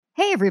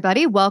Hey,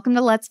 everybody. Welcome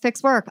to Let's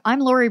Fix Work.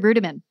 I'm Lori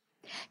Rudiman.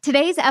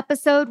 Today's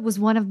episode was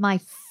one of my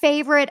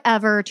favorite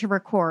ever to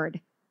record.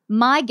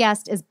 My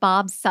guest is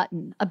Bob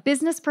Sutton, a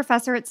business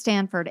professor at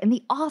Stanford and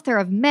the author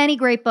of many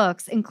great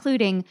books,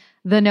 including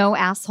The No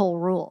Asshole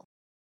Rule.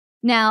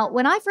 Now,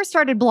 when I first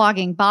started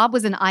blogging, Bob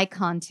was an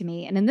icon to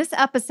me. And in this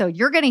episode,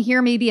 you're going to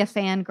hear me be a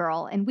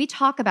fangirl. And we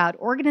talk about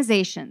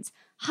organizations,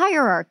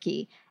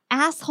 hierarchy,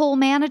 asshole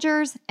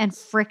managers, and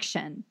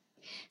friction.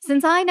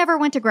 Since I never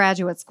went to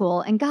graduate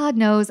school, and God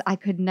knows I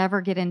could never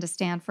get into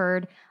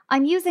Stanford,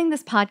 I'm using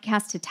this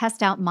podcast to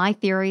test out my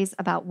theories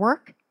about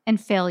work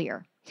and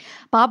failure.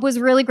 Bob was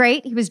really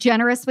great. He was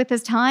generous with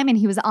his time, and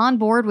he was on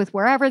board with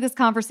wherever this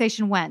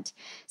conversation went.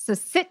 So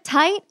sit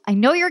tight. I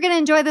know you're going to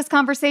enjoy this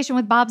conversation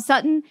with Bob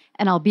Sutton,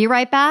 and I'll be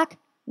right back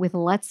with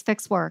Let's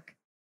Fix Work.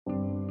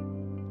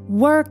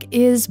 Work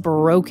is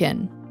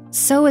broken.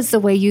 So is the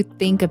way you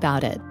think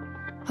about it.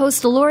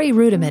 Host Lori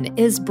Rudiman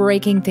is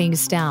breaking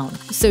things down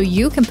so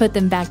you can put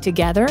them back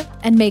together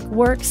and make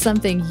work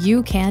something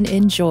you can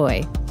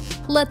enjoy.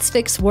 Let's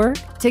fix work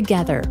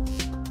together.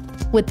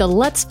 With the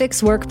Let's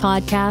Fix Work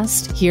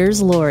podcast,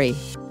 here's Lori.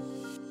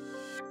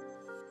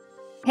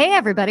 Hey,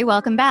 everybody.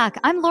 Welcome back.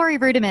 I'm Lori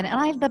Rudiman, and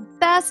I have the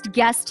best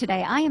guest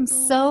today. I am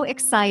so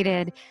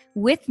excited.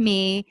 With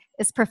me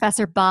is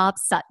Professor Bob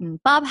Sutton.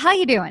 Bob, how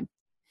you doing?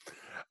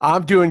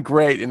 I'm doing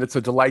great, and it's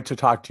a delight to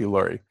talk to you,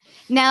 Lori.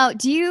 Now,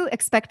 do you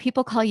expect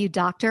people call you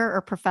doctor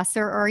or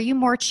professor, or are you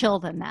more chill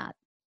than that?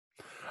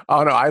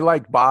 Oh, no, I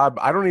like Bob.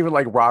 I don't even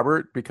like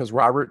Robert because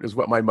Robert is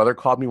what my mother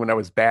called me when I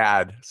was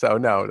bad. So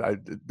no,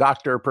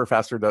 doctor,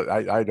 professor,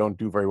 I don't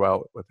do very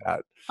well with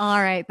that.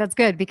 All right. That's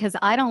good because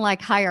I don't like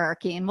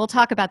hierarchy, and we'll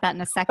talk about that in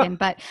a second.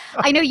 But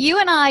I know you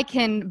and I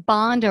can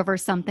bond over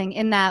something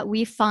in that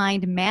we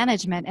find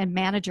management and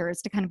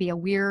managers to kind of be a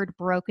weird,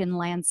 broken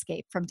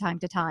landscape from time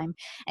to time.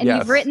 And Yes.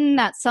 You've written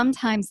that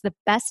sometimes the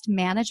best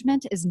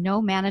management is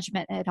no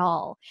management at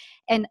all.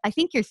 And I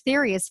think your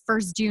theory is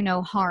first do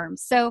no harm.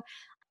 So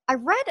I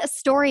read a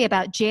story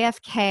about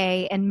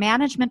JFK and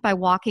management by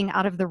walking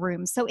out of the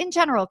room. So in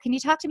general, can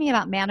you talk to me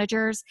about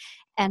managers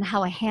and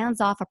how a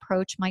hands-off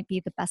approach might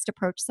be the best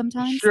approach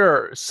sometimes?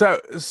 Sure.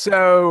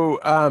 So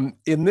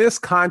in this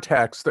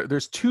context,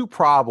 there's two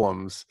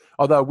problems,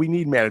 although we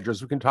need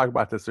managers. We can talk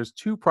about this. There's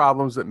two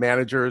problems that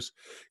managers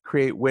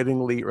create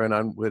wittingly or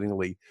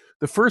unwittingly.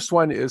 The first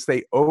one is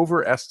they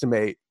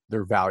overestimate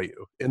their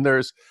value. And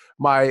there's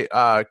my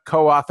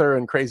co-author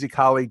and crazy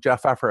colleague,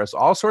 Jeff Effer, has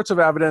all sorts of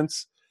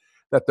evidence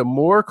that the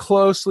more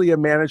closely a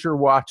manager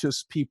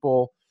watches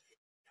people,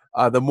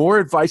 the more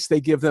advice they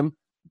give them,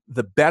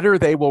 the better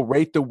they will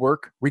rate the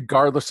work,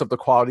 regardless of the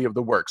quality of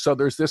the work. So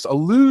there's this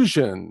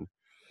illusion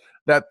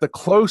that the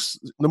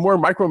more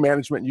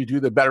micromanagement you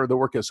do, the better the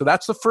work is. So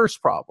that's the first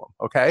problem,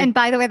 okay? And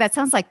by the way, that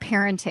sounds like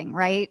parenting,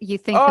 right? You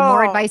think the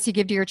more advice you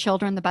give to your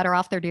children, the better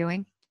off they're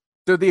doing?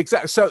 So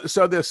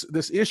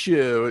this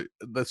issue,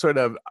 the sort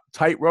of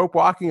tightrope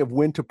walking of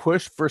when to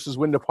push versus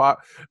when to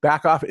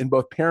back off in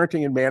both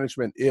parenting and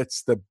management,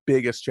 it's the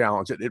biggest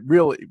challenge. It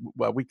really,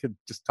 well, we could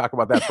just talk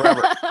about that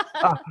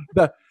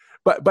forever.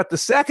 But the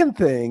second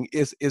thing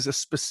is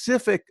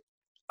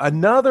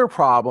another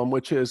problem,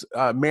 which is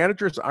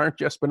managers aren't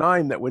just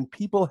benign. That when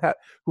people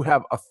who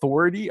have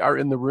authority are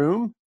in the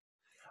room,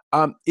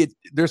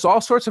 there's all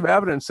sorts of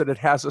evidence that it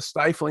has a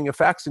stifling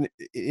effects, and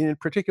in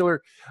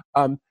particular.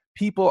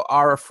 People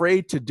are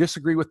afraid to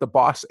disagree with the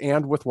boss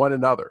and with one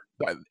another.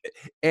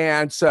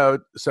 And so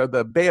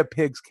the Bay of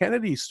Pigs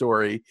Kennedy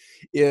story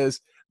is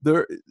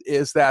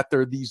that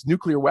there are these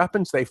nuclear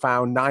weapons they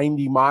found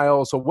 90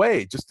 miles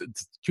away.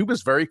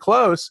 Cuba's very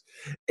close,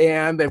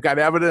 and they've got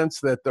evidence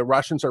that the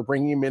Russians are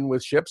bringing them in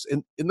with ships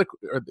in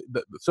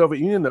the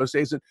Soviet Union those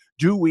days. And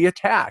do we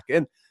attack?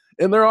 And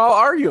they're all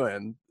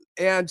arguing.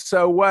 And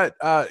so what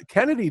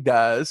Kennedy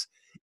does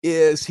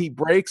is he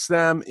breaks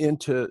them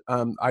into,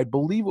 I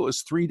believe it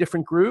was 3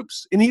 different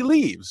groups, and he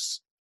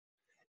leaves.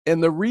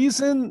 And the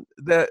reason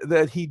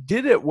that he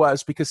did it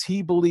was because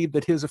he believed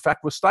that his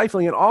effect was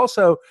stifling. And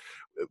also,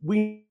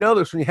 we know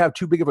this, when you have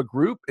too big of a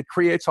group, it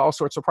creates all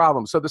sorts of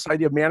problems. So this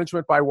idea of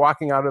management by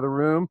walking out of the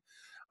room,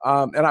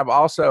 and I've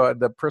also,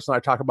 the person I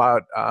talk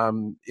about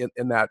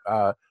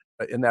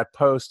in that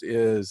post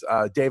is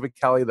David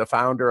Kelly, the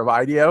founder of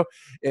IDEO.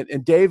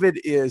 And David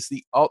is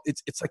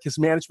it's like his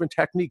management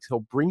techniques.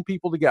 He'll bring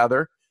people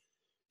together.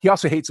 He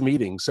also hates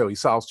meetings, so he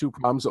solves 2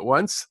 problems at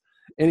once.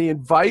 And he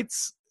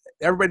invites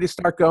everybody to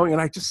start going.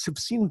 And I just have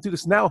seen him do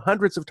this now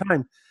hundreds of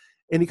times.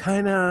 And he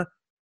kind of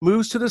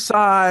moves to the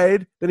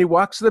side, then he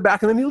walks to the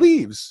back, and then he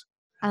leaves.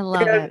 I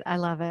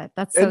love it.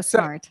 That's so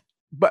smart.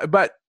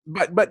 But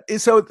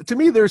so to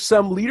me, there's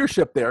some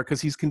leadership there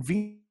because he's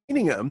convening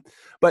him,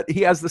 but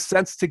he has the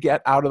sense to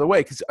get out of the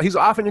way because he's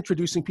often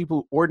introducing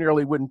people who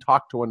ordinarily wouldn't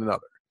talk to one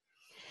another.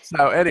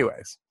 So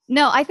anyways.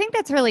 No, I think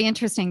that's really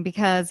interesting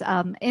because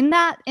in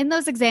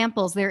those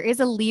examples, there is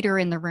a leader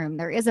in the room.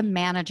 There is a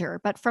manager.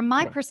 But from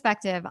my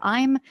perspective,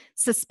 I'm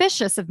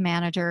suspicious of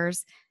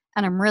managers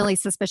and I'm really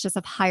suspicious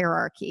of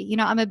hierarchy. You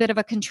know, I'm a bit of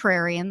a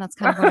contrarian. That's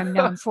kind of what I'm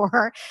known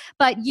for.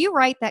 But you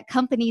write that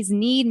companies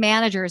need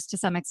managers to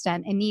some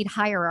extent and need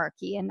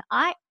hierarchy. And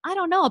I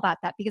don't know about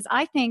that, because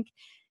I think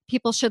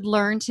people should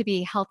learn to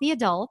be healthy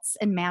adults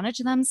and manage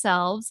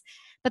themselves,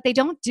 but they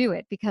don't do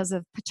it because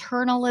of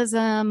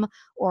paternalism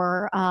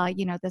or,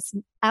 this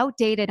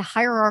outdated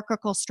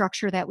hierarchical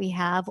structure that we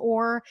have,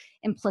 or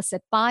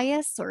implicit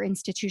bias or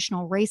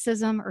institutional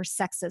racism or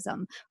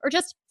sexism, or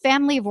just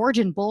family of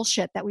origin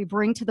bullshit that we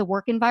bring to the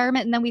work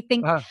environment. And then we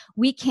think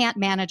we can't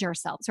manage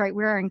ourselves, right?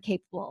 We're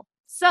incapable.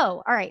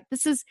 So, all right,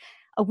 this is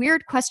a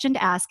weird question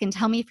to ask, and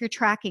tell me if you're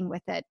tracking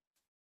with it.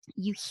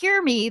 You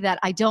hear me that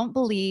I don't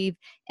believe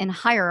in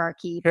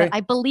hierarchy, but I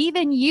believe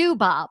in you,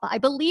 Bob. I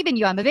believe in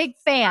you. I'm a big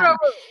fan.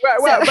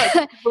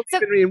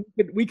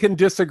 We can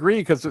disagree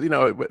because,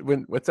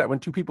 when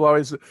two people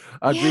always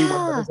agree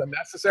one is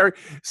unnecessary.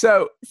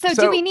 So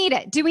do we need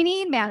it? Do we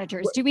need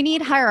managers? Do we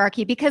need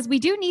hierarchy? Because we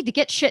do need to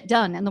get shit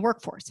done in the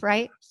workforce,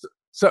 right?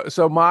 So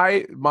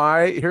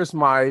here's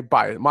my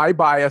bias. My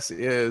bias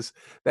is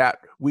that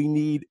we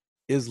need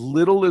as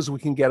little as we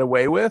can get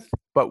away with,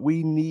 but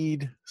we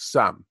need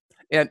some.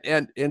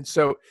 And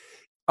so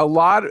a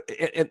lot,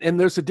 and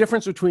there's a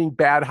difference between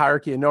bad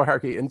hierarchy and no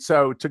hierarchy. And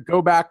so to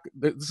go back,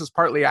 this is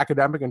partly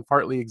academic and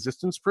partly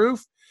existence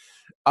proof.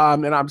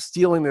 And I'm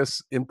stealing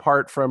this in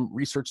part from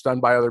research done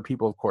by other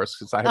people, of course,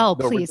 since I have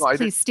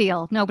please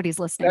steal. Nobody's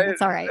listening.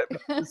 It's all right.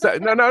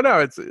 No.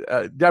 It's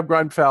Deb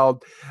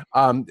Grunfeld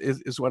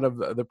is one of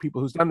the people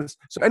who's done this.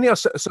 So anyhow,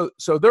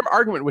 so their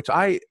argument, which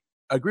I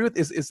agree with,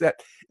 is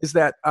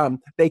that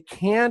they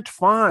can't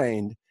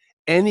find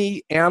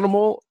any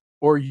animal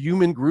or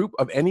human group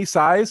of any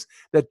size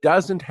that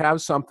doesn't have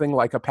something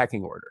like a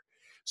pecking order.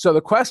 So the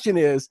question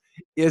is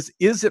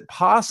it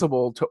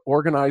possible to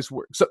organize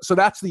work? So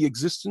that's the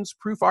existence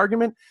proof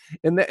argument.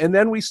 And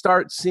then we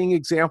start seeing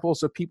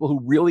examples of people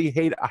who really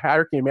hate a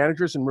hierarchy of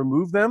managers and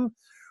remove them,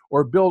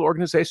 or build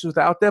organizations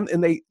without them,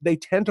 and they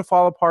tend to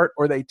fall apart,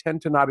 or they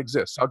tend to not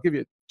exist. So I'll give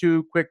you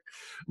two quick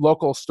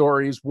local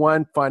stories,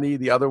 one funny,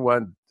 the other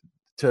one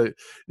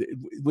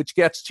which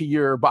gets to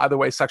your, by the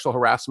way, sexual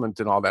harassment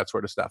and all that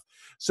sort of stuff.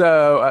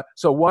 So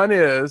one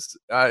is,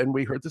 and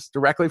we heard this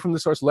directly from the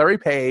source, Larry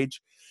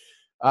Page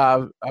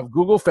of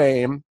Google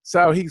fame.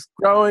 So he's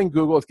growing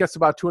Google. It gets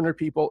about 200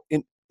 people,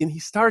 and he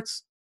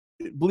starts,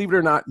 believe it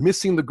or not,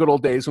 missing the good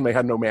old days when they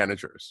had no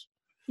managers.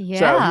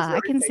 Yeah, I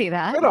can see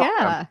that.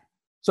 Yeah.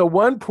 So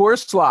one poor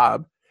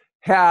slob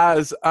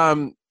has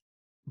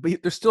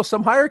but there's still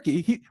some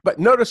hierarchy. But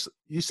notice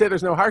you say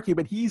there's no hierarchy,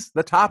 but he's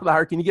the top of the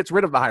hierarchy, and he gets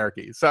rid of the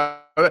hierarchy. So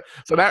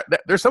that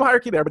there's some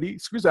hierarchy there, but he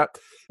screws up.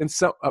 And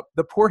so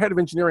the poor head of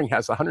engineering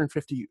has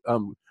 150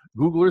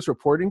 Googlers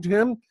reporting to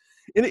him,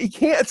 and he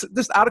can't. It's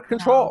just out of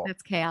control.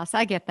 It's chaos.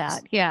 I get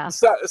that. Yeah.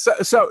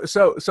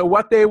 So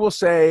what they will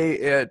say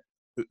at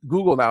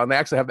Google now, and they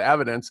actually have the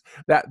evidence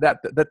that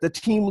the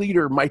team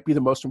leader might be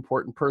the most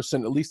important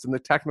person, at least in the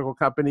technical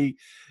company,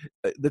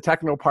 the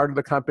technical part of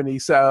the company.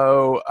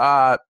 So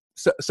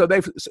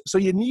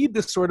you need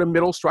this sort of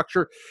middle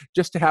structure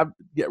just to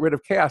get rid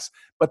of chaos.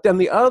 But then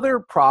the other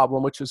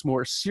problem, which is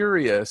more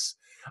serious,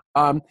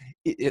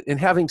 in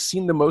having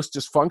seen the most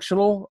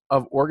dysfunctional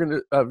of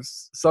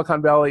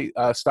Silicon Valley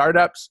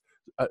startups,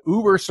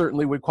 Uber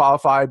certainly would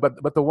qualify.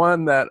 But the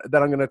one that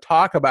I'm going to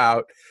talk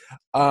about,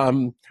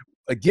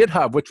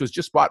 GitHub, which was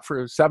just bought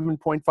for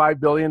 $7.5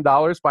 billion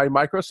by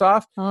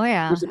Microsoft. Oh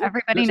yeah,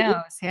 everybody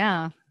knows.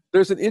 Yeah.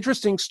 There's an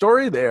interesting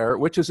story there,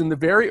 which is in the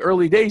very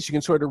early days, you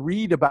can sort of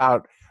read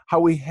about how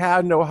we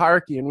had no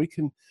hierarchy and we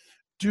can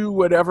do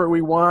whatever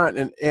we want.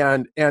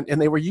 And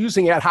they were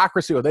using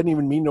adhocracy, or they didn't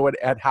even know what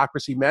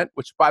adhocracy meant,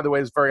 which, by the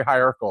way, is very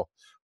hierarchical.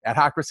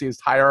 Adhocracy is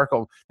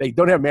hierarchical. They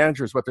don't have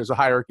managers, but there's a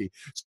hierarchy.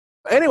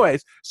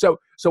 Anyways, so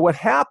what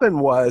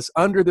happened was,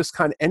 under this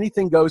kind of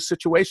anything goes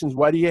situations,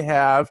 what do you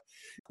have?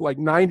 Like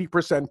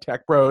 90%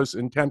 tech bros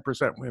and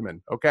 10%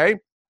 women, okay?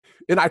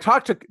 And I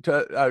talked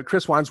to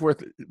Chris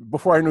Wansworth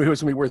before I knew he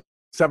was going to be worth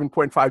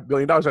 $7.5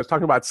 billion. I was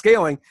talking about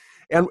scaling.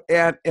 And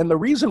the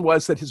reason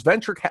was that his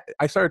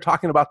I started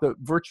talking about the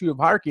virtue of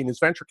hierarchy, and his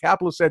venture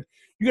capitalist said,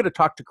 you got to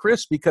talk to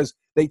Chris because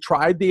they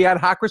tried the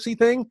adhocracy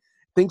thing.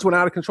 Things went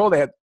out of control. They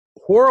had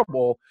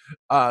horrible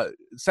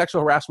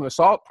sexual harassment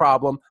assault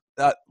problem.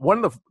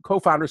 One of the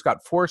co-founders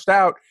got forced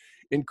out,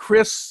 and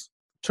Chris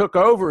took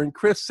over, and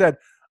Chris said,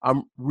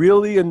 I'm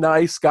really a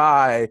nice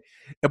guy,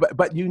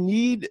 but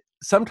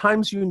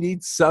sometimes you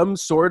need some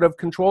sort of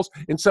controls.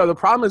 And so the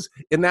problem is,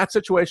 in that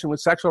situation when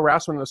sexual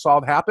harassment and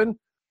assault happened,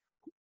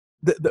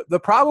 the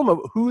problem of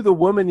who the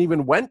woman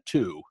even went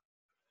to.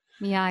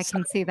 Yeah, I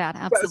can see that.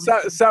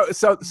 Absolutely.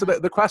 So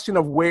the question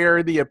of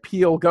where the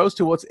appeal goes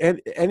to,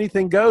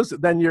 anything goes,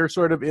 then you're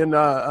sort of in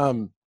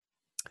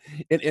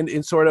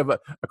sort of a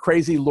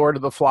crazy Lord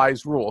of the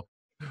Flies rule.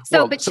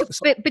 So,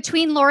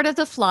 between Lord of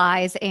the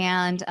Flies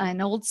and an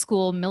old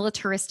school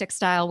militaristic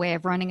style way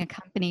of running a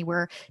company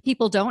where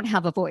people don't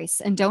have a voice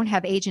and don't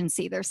have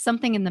agency, there's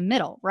something in the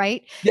middle,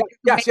 right?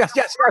 Yes.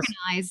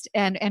 Organized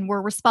and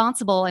we're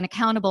responsible and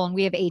accountable and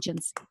we have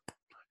agency.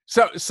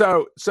 So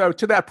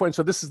to that point,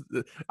 so this is,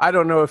 I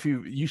don't know if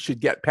you should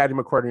get Patty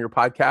McCord on your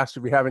podcast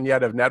if you haven't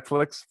yet, of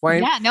Netflix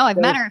Flame. Yeah, no, I've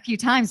met her a few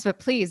times, but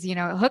please,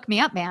 hook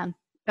me up, man.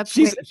 That's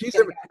the way She's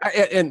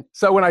and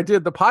so when I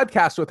did the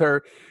podcast with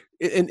her,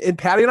 and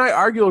Patty and I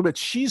argue a little bit,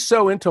 she's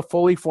so into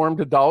fully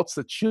formed adults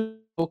that she'll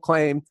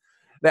claim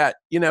that,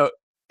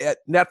 at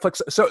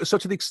Netflix. So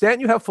to the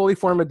extent you have fully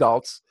formed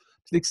adults,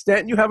 to the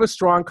extent you have a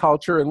strong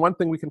culture, and one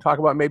thing we can talk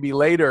about maybe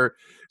later.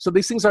 So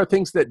these things are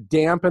things that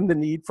dampen the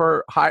need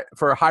for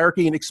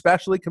hierarchy, and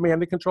especially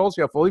command and controls.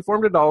 You have fully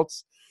formed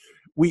adults.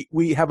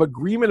 We have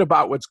agreement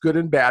about what's good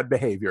and bad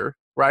behavior,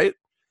 right?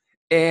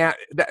 And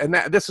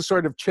this is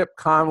sort of Chip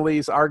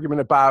Connolly's argument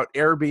about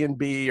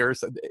Airbnb or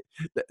something.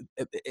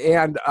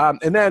 And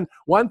then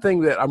one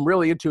thing that I'm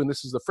really into, and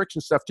this is the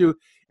friction stuff too,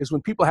 is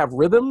when people have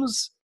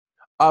rhythms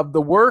of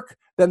the work,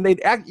 then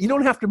you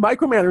don't have to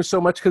micromanage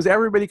so much because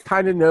everybody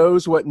kind of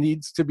knows what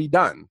needs to be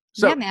done.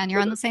 So, yeah, man,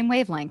 you're on the same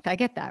wavelength. I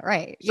get that,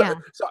 right? Yeah.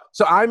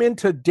 So I'm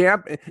into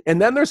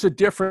and then there's a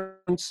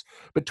difference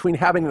between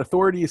having an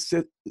authority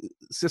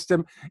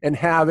system and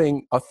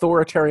having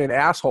authoritarian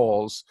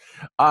assholes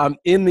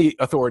in the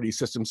authority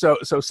system. So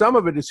some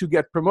of it is who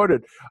get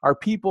promoted. Are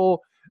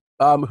people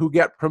who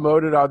get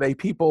promoted, are they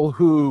people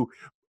who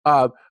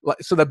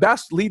so the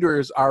best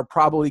leaders are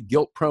probably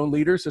guilt-prone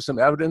leaders. There's some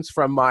evidence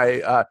from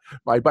my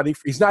buddy.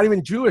 He's not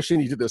even Jewish,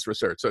 and he did this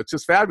research, so it's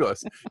just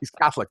fabulous. He's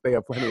Catholic. They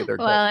have plenty of their.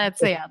 Well,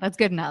 that's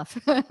good enough.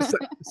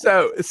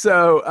 so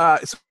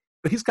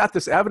he's got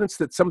this evidence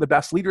that some of the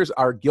best leaders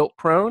are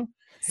guilt-prone.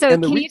 So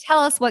can you tell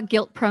us what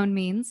guilt-prone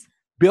means?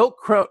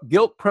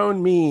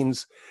 Guilt-prone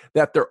means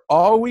that they're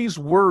always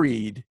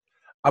worried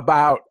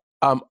about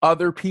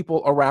other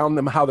people around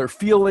them, how they're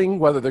feeling,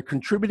 whether they're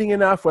contributing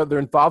enough, whether they're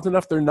involved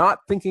enough. They're not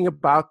thinking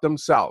about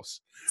themselves.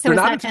 So they're is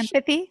not that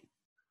empathy?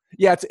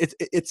 Yeah,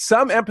 it's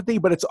some empathy,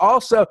 but it's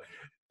also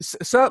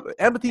some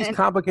empathy is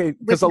complicated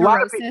because a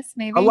lot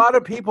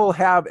of people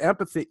have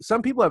empathy.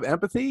 Some people have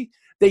empathy.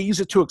 They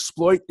use it to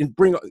exploit and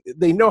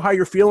they know how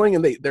you're feeling,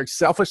 and they're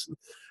selfish.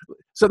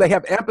 So they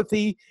have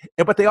empathy,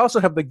 but they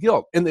also have the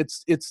guilt, and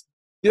it's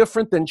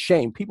different than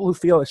shame. People who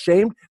feel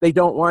ashamed, they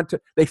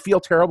feel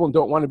terrible and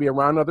don't want to be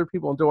around other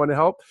people and don't want to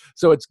help.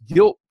 So it's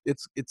guilt.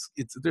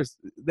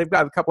 They've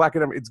got a couple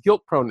academic, it's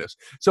guilt proneness.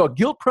 So a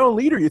guilt prone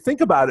leader, you think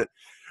about it,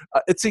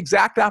 it's the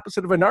exact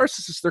opposite of a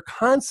narcissist. They're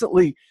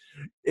constantly,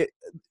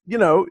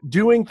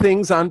 doing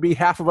things on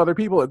behalf of other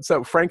people. And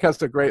so Frank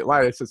has a great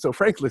line. I said, so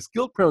Frank, this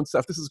guilt prone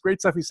stuff, this is great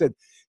stuff. He said,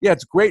 yeah,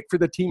 it's great for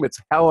the team. It's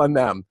hell on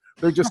them.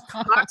 They're just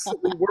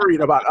constantly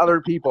worried about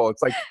other people.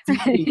 It's like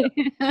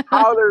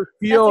how they're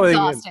feeling.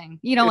 That's exhausting.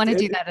 You don't want to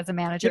do that as a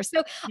manager.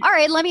 So, all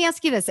right, let me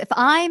ask you this. If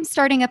I'm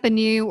starting up a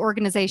new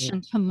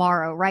organization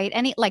tomorrow, right?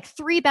 Any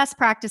 3 best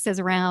practices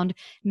around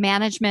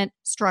management,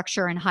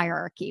 structure, and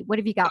hierarchy. What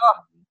have you got?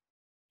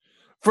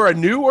 For a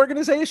new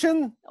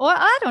organization? Or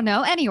I don't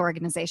know, any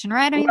organization,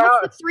 right? I mean,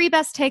 what's the 3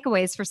 best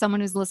takeaways for someone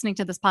who's listening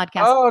to this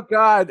podcast? Oh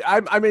God.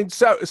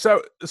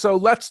 So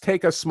let's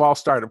take a small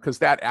startup, because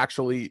that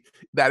actually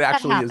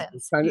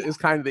is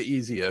kind of the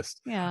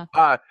easiest. Yeah.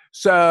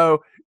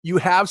 So you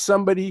have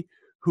somebody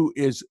who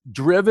is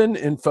driven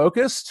and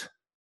focused,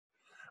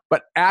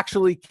 but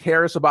actually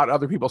cares about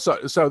other people. So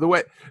some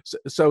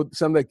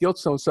of the guilt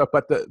zone stuff,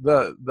 but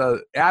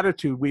the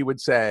attitude, we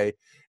would say,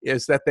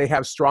 is that they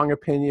have strong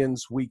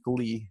opinions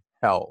weakly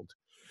held.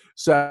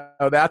 So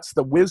that's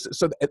the wisdom.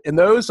 So, and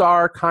those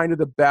are kind of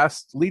the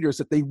best leaders,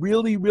 that they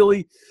really,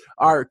 really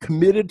are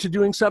committed to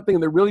doing something,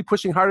 and they're really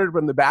pushing harder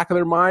from the back of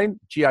their mind.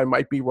 Gee, I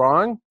might be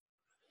wrong.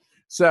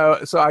 So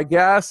I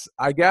guess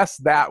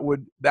that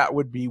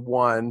would be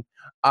one.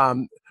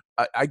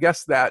 I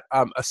guess that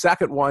a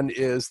second one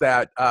is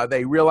that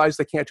they realize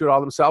they can't do it all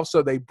themselves,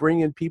 so they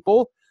bring in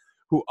people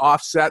who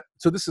offset.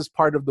 So this is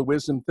part of the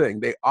wisdom thing.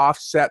 They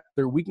offset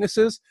their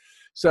weaknesses.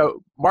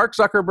 So Mark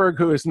Zuckerberg,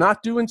 who is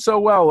not doing so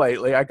well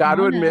lately, I got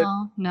to admit.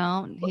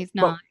 No, he's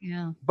not.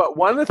 Yeah. But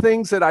one of the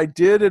things that I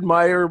did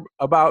admire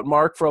about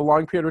Mark for a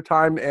long period of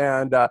time,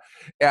 and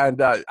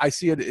I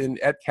see it in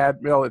Ed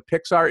Catmull at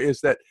Pixar,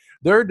 is that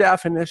their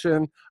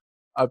definition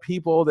of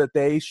people that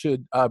they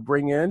should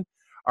bring in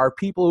are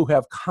people who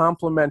have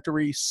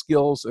complementary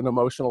skills and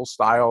emotional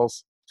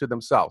styles to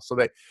themselves.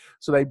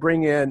 So they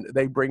bring in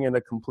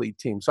a complete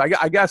team. So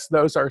I guess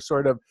those are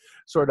sort of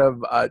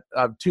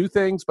 2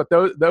 things, but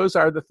those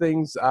are the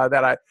things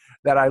that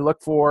I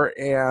look for,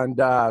 and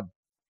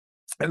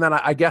then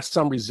I guess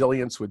some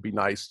resilience would be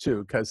nice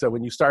too, because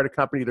when you start a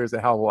company, there's a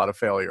hell of a lot of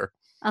failure.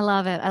 I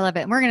love it.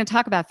 And we're going to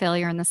talk about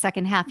failure in the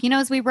second half.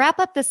 As we wrap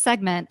up this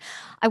segment,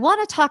 I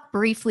want to talk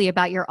briefly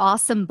about your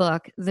awesome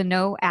book, The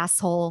No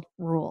Asshole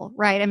Rule,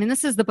 right? I mean,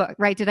 this is the book,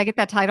 right? Did I get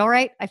that title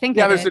right? I think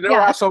there's the No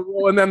Asshole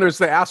Rule, and then there's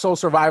the Asshole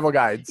Survival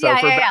Guide. So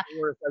I've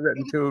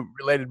written 2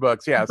 related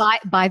books, yes.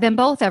 Buy them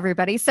both,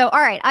 everybody. So,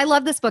 all right, I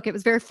love this book. It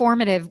was very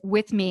formative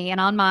with me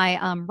and on my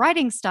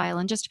writing style,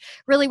 and just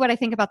really what I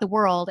think about the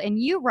world. And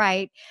you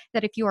write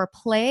that if you are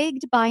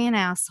plagued by an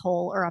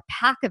asshole or a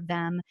pack of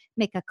them,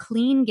 make a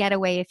clean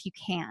getaway if you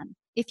can.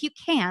 If you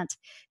can't,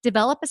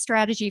 develop a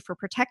strategy for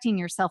protecting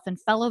yourself and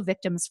fellow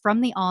victims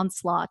from the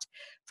onslaught,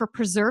 for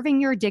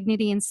preserving your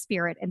dignity and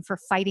spirit, and for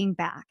fighting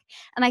back.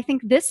 And I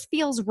think this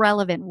feels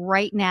relevant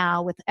right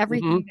now with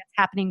everything Mhm. that's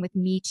happening with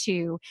Me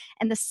Too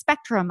and the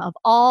spectrum of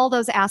all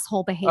those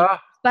asshole behaviors.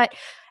 But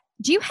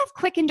do you have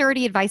quick and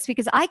dirty advice?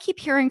 Because I keep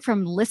hearing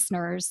from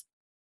listeners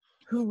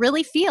who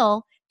really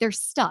feel they're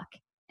stuck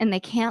and they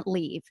can't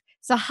leave.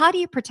 So how do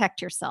you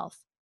protect yourself?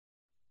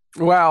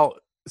 Well,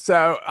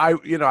 so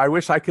I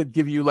wish I could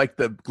give you like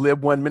the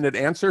glib 1 minute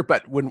answer,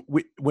 but when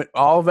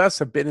all of us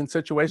have been in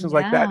situations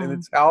like that, and Yeah.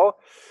 it's hell,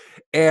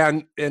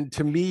 and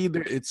to me,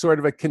 it's sort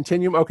of a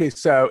continuum. Okay,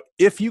 so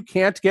if you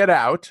can't get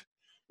out,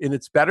 and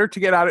it's better to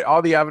get out,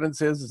 all the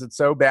evidence is it's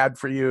so bad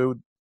for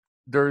you.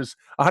 There's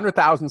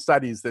 100,000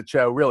 studies that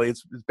show really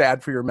it's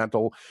bad for your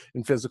mental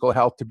and physical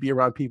health to be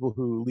around people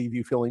who leave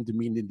you feeling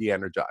demeaned and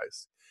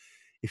de-energized.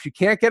 If you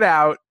can't get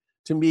out,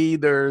 to me,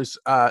 there's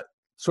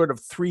sort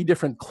of three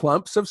different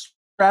clumps of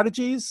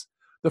strategies.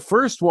 The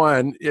first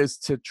one is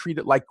to treat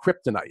it like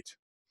kryptonite.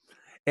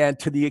 And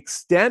to the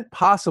extent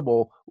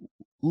possible,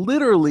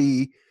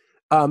 literally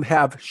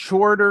have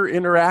shorter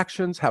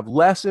interactions, have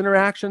less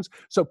interactions.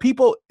 So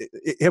people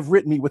have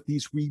written me with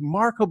these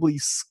remarkably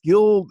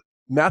skilled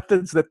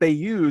methods that they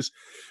use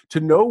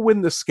to know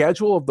when the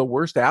schedule of the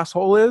worst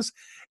asshole is,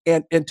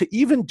 and to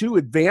even do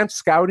advanced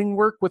scouting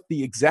work with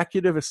the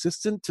executive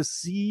assistant to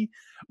see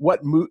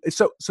what move.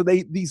 So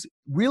they these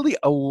really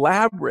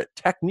elaborate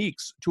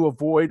techniques to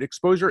avoid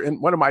exposure. And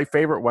one of my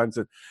favorite ones,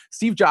 that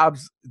Steve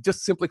Jobs,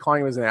 just simply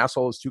calling him as an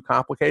asshole is too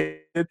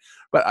complicated.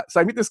 But so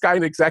I meet this guy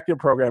in the executive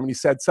program, and he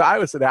said, "So I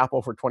was at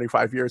Apple for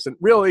 25 years, and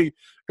really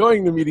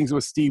going to meetings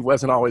with Steve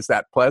wasn't always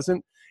that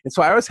pleasant. And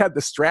so I always had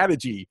the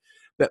strategy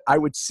that I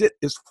would sit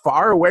as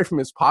far away from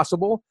as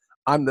possible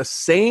on the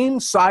same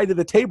side of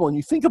the table." And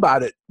you think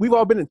about it, we've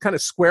all been in kind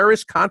of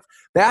squarish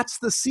that's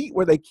the seat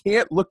where they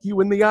can't look you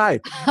in the eye.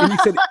 And he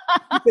said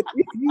if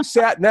you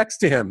sat next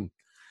to him,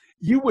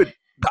 the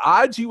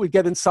odds you would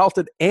get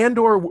insulted and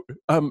or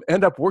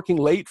end up working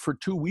late for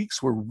 2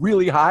 weeks were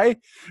really high.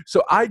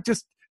 So I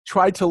just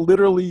tried to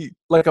literally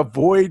like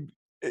avoid.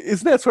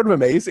 Isn't that sort of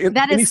amazing?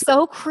 That And he is said,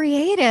 so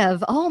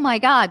creative. Oh my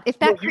God. If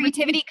 "Well, that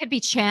creativity could be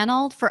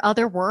channeled for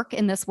other work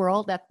in this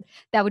world,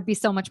 that would be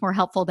so much more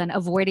helpful than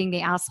avoiding the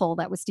asshole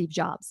that was Steve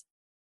Jobs.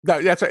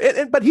 No, that's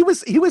right. But he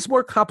was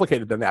more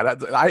complicated than that. Yeah,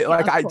 of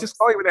I just course.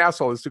 calling him an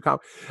asshole is too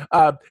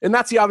and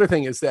that's the other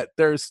thing, is that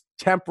there's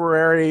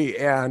temporary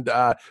and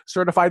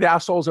certified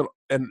assholes,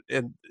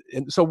 and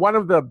so one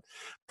of the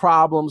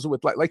problems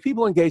with like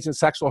people engaged in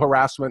sexual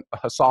harassment,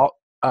 assault,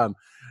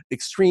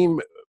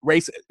 extreme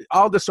race,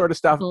 all this sort of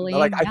stuff. Like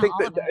Bullying, I yeah, think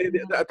all of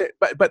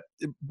it.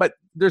 Yeah. but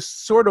there's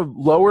sort of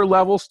lower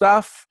level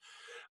stuff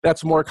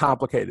that's more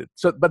complicated.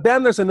 So, but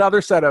then there's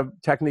another set of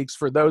techniques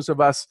for those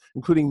of us,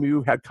 including me,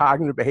 who had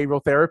cognitive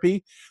behavioral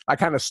therapy. I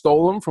kind of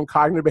stole them from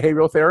cognitive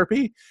behavioral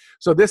therapy.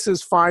 So this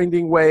is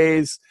finding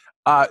ways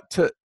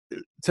to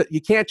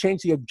you can't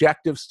change the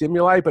objective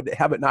stimuli, but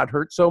have it not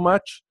hurt so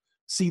much.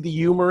 See the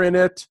humor in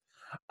it.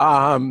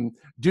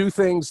 Do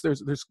things.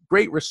 There's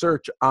great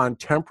research on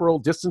temporal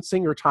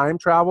distancing or time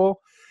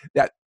travel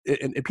that.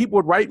 And people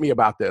would write me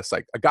about this,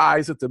 like a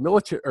guy's at the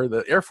military or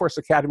the Air Force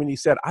Academy, and he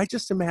said, "I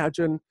just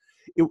imagine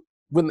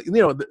when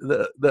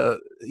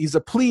he's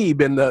a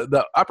plebe and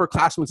the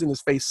upperclassman's in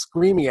his face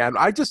screaming at him.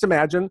 I just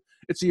imagine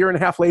it's a year and a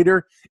half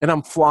later and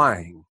I'm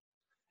flying."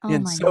 Oh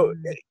And my so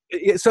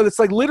God. so it's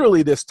like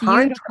literally this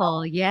time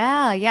Beautiful.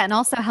 Yeah. Yeah. And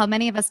also how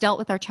many of us dealt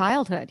with our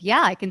childhood.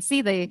 Yeah. I can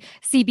see the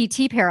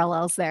CBT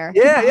parallels there.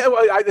 Yeah.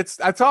 Well,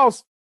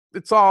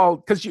 it's all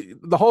because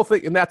the whole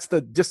thing, and that's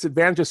the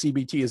disadvantage of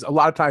CBT, is a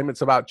lot of time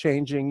it's about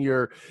changing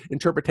your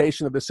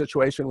interpretation of the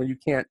situation when you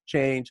can't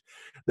change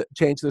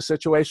the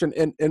situation.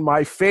 And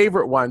my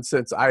favorite one,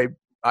 since I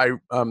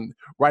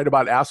write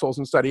about assholes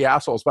and study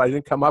assholes, but I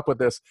didn't come up with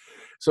this.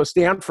 So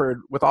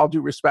Stanford, with all due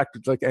respect,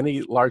 it's like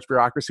any large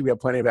bureaucracy, we have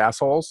plenty of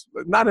assholes,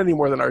 not any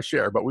more than our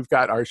share, but we've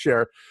got our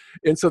share.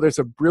 And so there's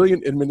a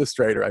brilliant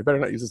administrator. I better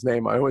not use his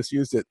name. I always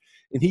used it.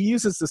 And he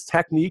uses this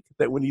technique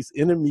that when he's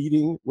in a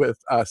meeting with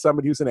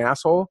somebody who's an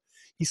asshole,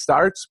 he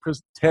starts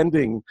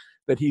pretending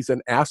that he's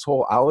an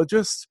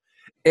assholeologist.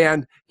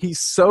 And he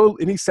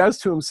says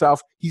to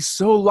himself, he's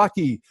so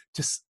lucky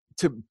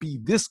to be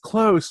this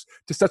close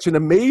to such an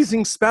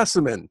amazing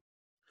specimen.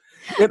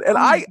 And Oh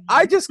my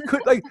I God. just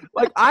could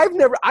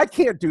I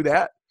can't do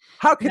that.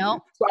 How can No.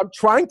 So I'm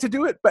trying to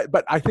do it,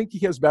 but I think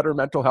he has better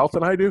mental health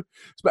than I do.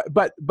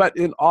 But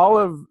in all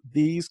of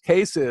these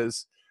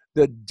cases,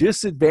 the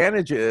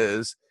disadvantage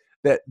is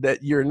that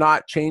you're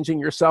not changing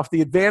yourself.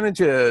 The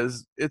advantage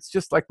is it's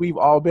just like we've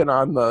all been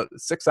on the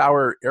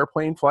 6-hour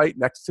airplane flight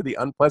next to the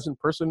unpleasant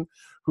person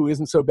who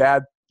isn't so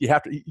bad.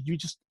 You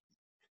just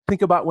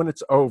think about when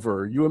it's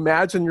over. You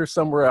imagine you're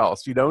somewhere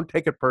else. You don't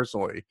take it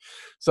personally.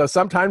 So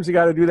sometimes you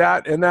got to do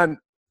that. And then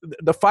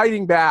the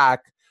fighting back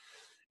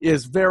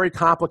is very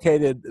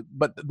complicated.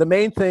 But the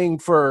main thing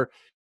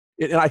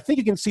and I think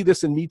you can see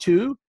this in Me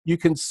Too. You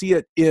can see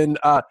it in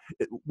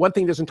one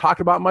thing that isn't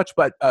talked about much,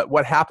 but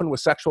what happened with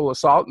sexual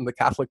assault in the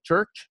Catholic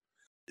Church.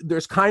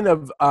 there's kind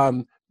of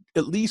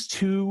at least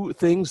two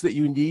things that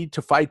you need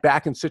to fight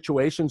back in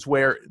situations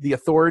where the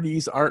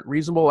authorities aren't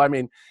reasonable. I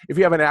mean, if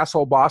you have an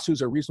asshole boss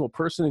who's a reasonable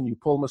person and you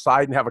pull them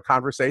aside and have a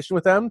conversation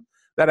with them,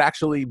 that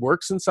actually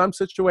works in some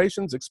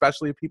situations,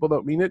 especially if people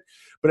don't mean it.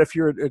 But if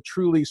you're a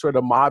truly sort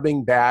of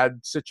mobbing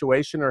bad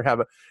situation, or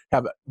have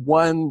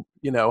one,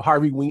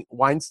 Harvey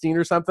Weinstein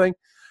or something.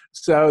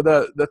 So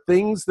the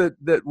things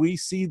that we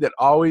see that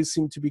always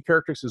seem to be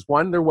characteristics is,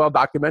 one, they're well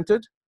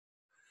documented,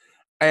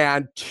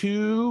 and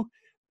two,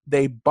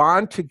 they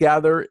bond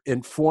together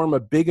and form a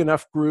big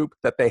enough group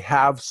that they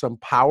have some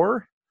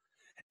power,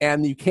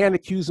 and you can't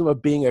accuse them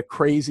of being a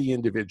crazy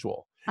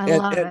individual. I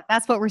love it.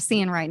 That's what we're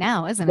seeing right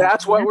now, isn't it?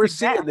 That's what we're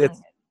seeing.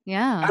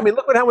 Yeah. I mean,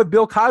 look what happened with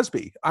Bill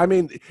Cosby. I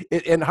mean,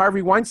 and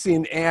Harvey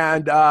Weinstein,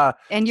 and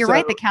you're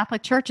right. The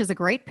Catholic Church is a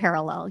great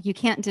parallel. You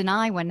can't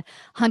deny when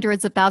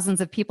hundreds of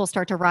thousands of people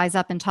start to rise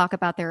up and talk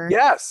about their,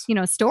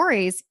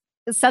 stories.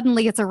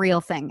 Suddenly, it's a real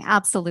thing.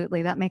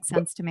 Absolutely, that makes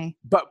sense to me.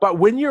 But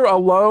when you're a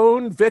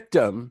lone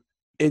victim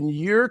and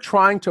you're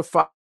trying to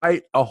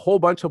fight a whole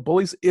bunch of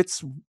bullies,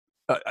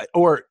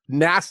 or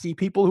nasty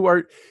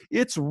people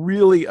it's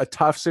really a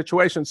tough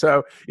situation.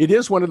 So it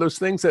is one of those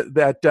things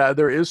that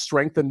there is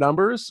strength in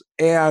numbers,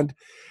 and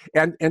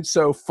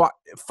so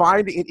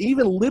finding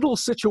even little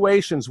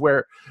situations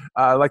where,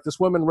 like this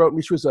woman wrote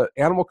me, she was an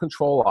animal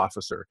control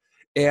officer,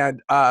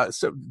 and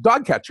so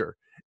dog catcher,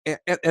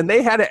 and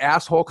they had an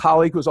asshole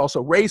colleague who was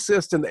also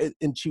racist,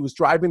 and she was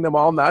driving them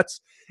all nuts,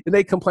 and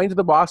they complained to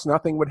the boss,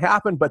 nothing would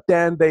happen, but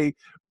then they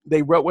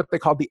wrote what they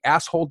called the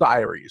asshole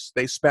diaries.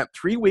 They spent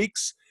 3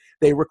 weeks.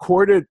 They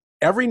recorded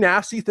every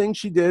nasty thing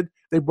she did.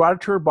 They brought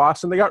it to her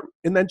boss, and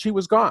then she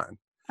was gone.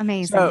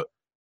 Amazing. So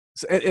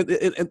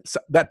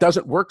that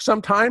doesn't work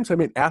sometimes. I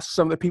mean, ask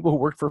some of the people who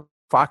worked for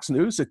Fox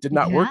News. It did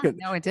not work.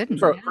 No, it didn't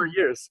for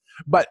years.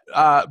 But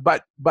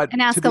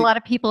and ask a lot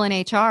of people in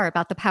HR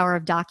about the power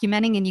of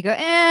documenting, and you go,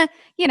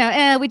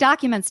 we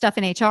document stuff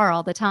in HR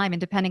all the time, and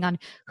depending on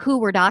who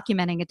we're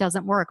documenting, it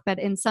doesn't work. But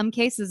in some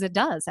cases, it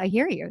does. I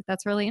hear you.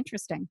 That's really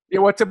interesting.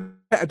 Yeah,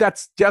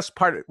 that's just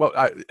part of. Well,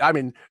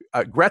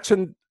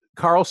 Gretchen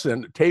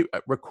Carlson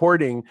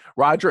recording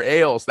Roger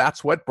Ailes.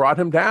 That's what brought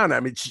him down. I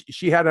mean,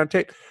 she had on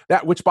tape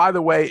that, which, by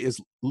the way, is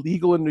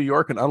legal in New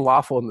York and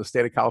unlawful in the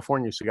state of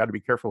California. So you got to be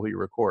careful who you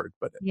record.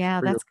 But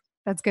yeah,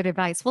 that's good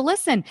advice. Well,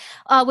 listen,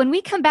 when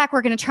we come back,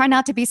 we're going to try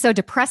not to be so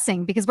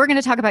depressing, because we're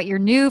going to talk about your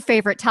new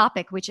favorite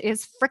topic, which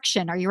is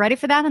friction. Are you ready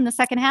for that in the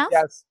second half?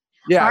 Yes.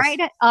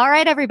 All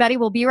right, everybody.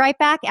 We'll be right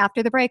back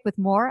after the break with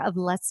more of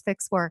Let's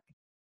Fix Work.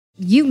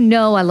 You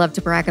know I love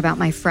to brag about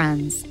my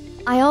friends.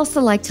 I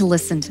also like to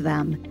listen to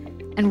them.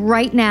 And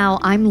right now,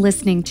 I'm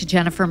listening to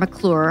Jennifer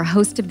McClure,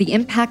 host of the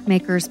Impact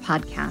Makers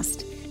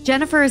podcast.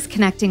 Jennifer is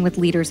connecting with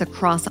leaders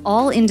across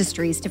all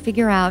industries to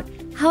figure out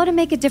how to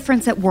make a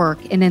difference at work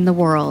and in the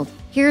world.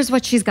 Here's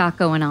what she's got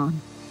going on.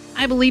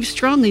 I believe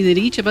strongly that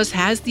each of us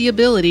has the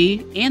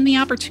ability and the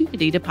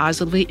opportunity to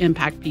positively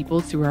impact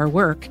people through our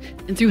work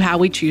and through how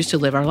we choose to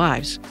live our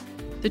lives.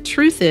 The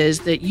truth is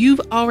that you've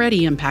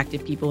already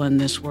impacted people in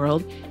this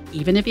world,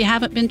 even if you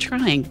haven't been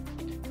trying.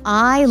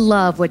 I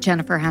love what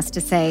Jennifer has to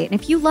say. And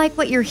if you like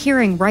what you're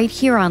hearing right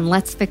here on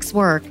Let's Fix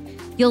Work,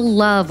 you'll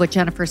love what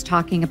Jennifer's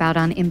talking about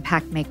on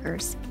Impact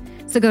Makers.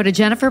 So go to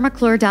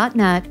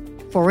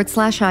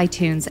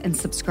jennifermcclure.net/iTunes and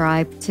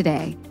subscribe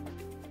today.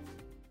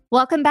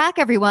 Welcome back,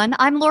 everyone.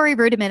 I'm Lori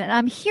Rudiman, and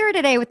I'm here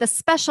today with a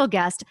special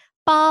guest,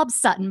 Bob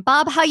Sutton.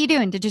 Bob, how you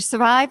doing? Did you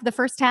survive the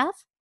first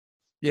half?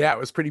 Yeah, it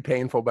was pretty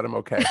painful, but I'm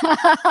okay.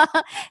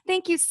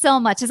 Thank you so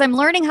much. As I'm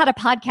learning how to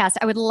podcast,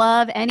 I would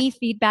love any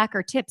feedback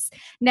or tips.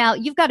 Now,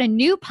 you've got a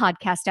new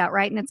podcast out,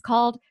 right? And it's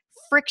called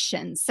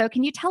Friction. So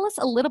can you tell us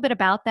a little bit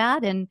about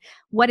that, and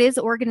what is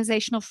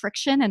organizational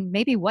friction, and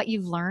maybe what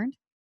you've learned?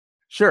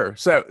 Sure.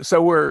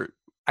 So we're,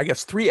 I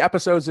guess, 3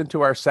 episodes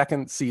into our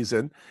second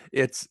season.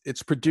 It's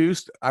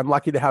produced. I'm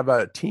lucky to have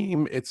a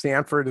team at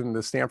Stanford in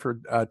the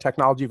Stanford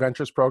Technology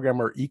Ventures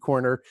Program, or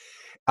eCorner.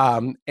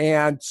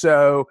 And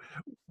so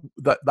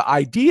the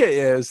idea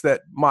is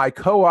that my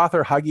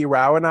co-author Huggy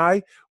Rao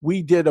and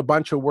we did a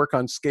bunch of work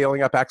on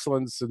scaling up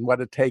excellence and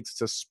what it takes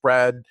to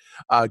spread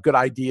good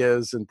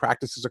ideas and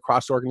practices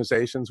across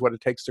organizations, what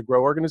it takes to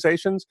grow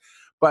organizations.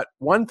 But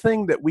one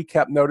thing that we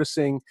kept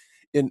noticing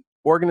in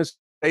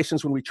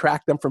organizations when we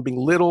tracked them from being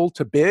little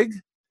to big,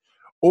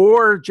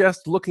 or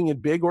just looking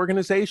at big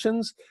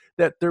organizations,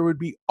 that there would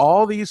be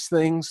all these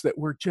things that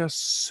were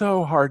just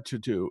so hard to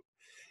do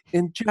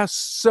and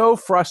just so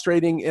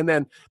frustrating. And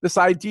then this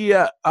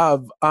idea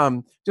of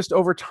just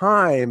over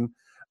time,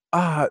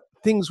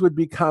 things would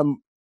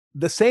become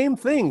the same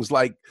things,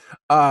 like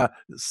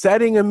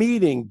setting a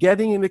meeting,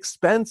 getting an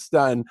expense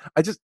done,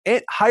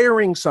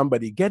 hiring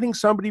somebody, getting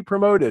somebody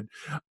promoted,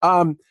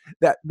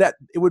 that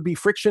it would be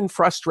friction,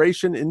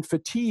 frustration, and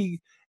fatigue.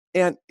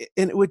 And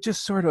it would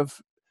just sort of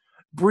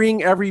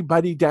bring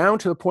everybody down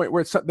to the point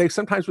where they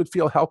sometimes would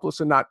feel helpless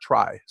and not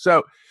try.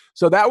 So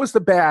that was the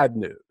bad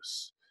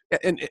news.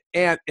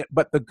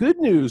 But the good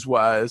news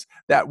was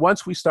that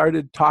once we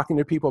started talking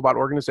to people about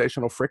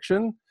organizational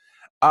friction,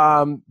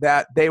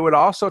 that they would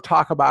also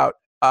talk about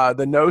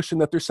the notion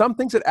that there's some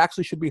things that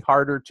actually should be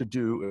harder to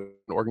do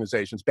in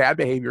organizations. Bad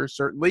behavior,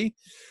 certainly,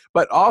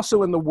 but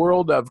also in the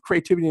world of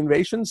creativity and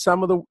innovation,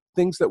 some of the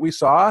things that we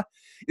saw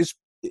is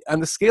on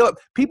the scale up.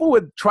 People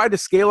would try to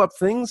scale up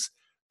things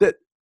that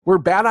were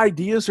bad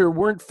ideas or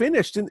weren't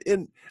finished,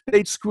 and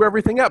they'd screw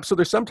everything up. So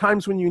there's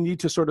sometimes when you need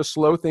to sort of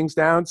slow things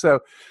down. So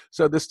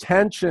this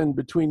tension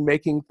between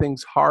making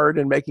things hard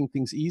and making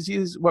things easy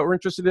is what we're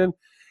interested in,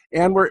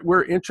 and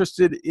we're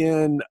interested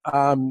in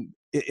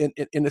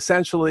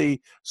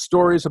essentially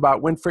stories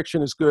about when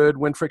friction is good,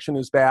 when friction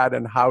is bad,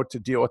 and how to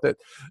deal with it.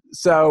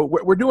 So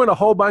we're doing a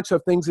whole bunch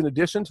of things in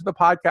addition to the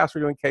podcast.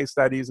 We're doing case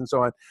studies and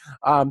so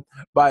on,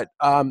 but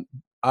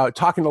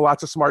talking to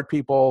lots of smart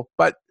people.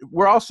 But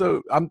we're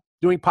also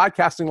doing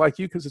podcasting like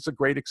you because it's a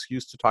great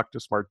excuse to talk to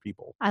smart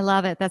people. I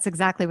love it. That's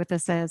exactly what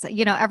this is.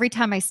 You know, every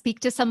time I speak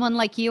to someone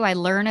like you, I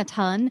learn a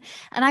ton.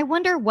 And I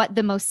wonder what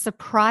the most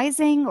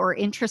surprising or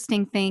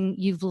interesting thing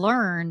you've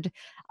learned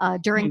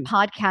during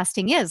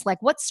podcasting is.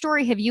 Like, what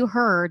story have you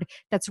heard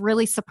that's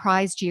really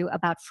surprised you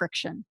about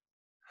friction?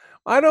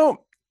 I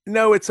don't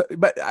know.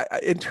 But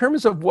in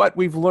terms of what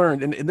we've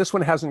learned, and this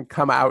one hasn't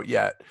come out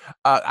yet.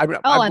 I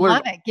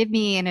love it. Give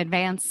me an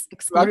advance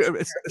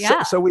exclusive.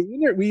 So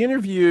we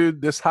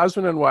interviewed this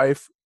husband and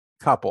wife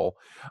couple.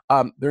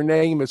 Their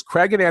name is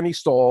Craig and Annie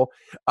Stoll.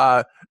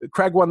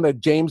 Craig won the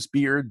James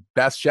Beard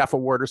Best Chef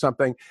Award or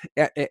something,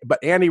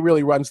 but Annie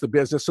really runs the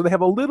business. So they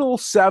have a little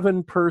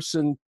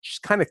 7-person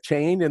kind of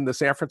chain in the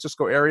San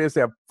Francisco areas.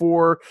 They have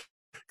 4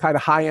 kind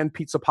of high-end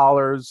pizza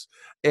parlors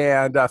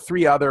and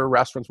 3 other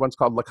restaurants. One's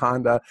called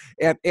Laconda.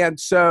 And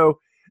so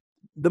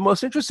the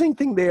most interesting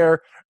thing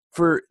there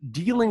for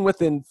dealing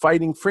with and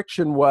fighting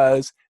friction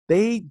was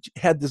they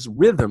had this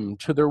rhythm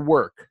to their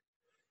work.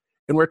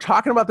 And we're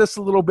talking about this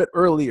a little bit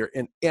earlier.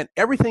 And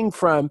everything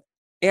from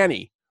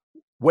Annie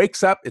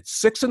wakes up at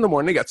 6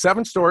 a.m. They got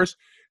 7 stores.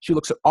 She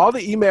looks at all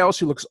the emails.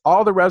 She looks at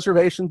all the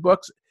reservation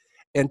books.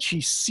 And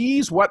she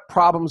sees what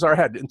problems are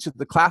ahead. And so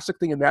the classic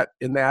thing in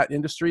that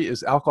industry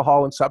is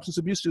alcohol and substance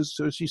abuse.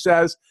 So she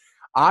says,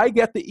 I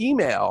get the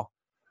email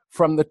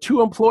from the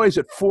 2 employees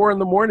at 4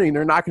 a.m.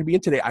 They're not going to be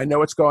in today. I know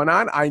what's going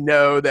on. I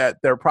know that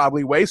they're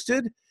probably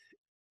wasted.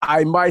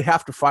 I might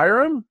have to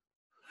fire them.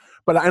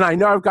 And I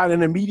know I've got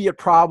an immediate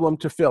problem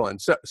to fill in.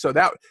 So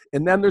that,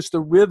 and then there's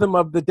the rhythm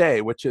of the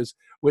day, which is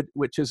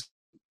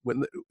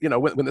when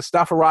the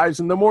stuff arrives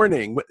in the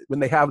morning, when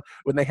they have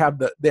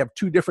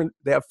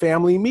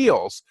family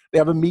meals, they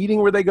have a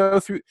meeting where they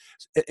go through,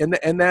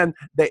 and then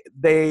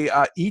they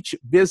each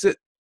visit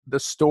the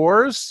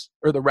stores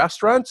or the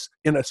restaurants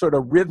in a sort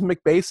of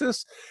rhythmic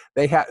basis.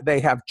 They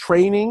have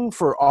training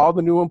for all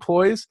the new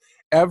employees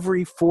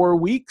every 4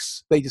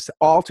 weeks. They just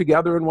all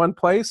together in one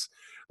place.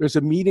 There's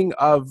a meeting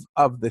of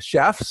the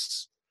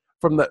chefs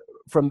from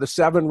the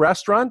 7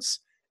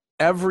 restaurants.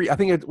 I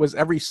think it was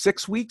every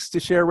 6 weeks to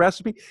share a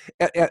recipe,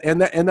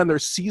 and then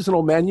there's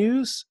seasonal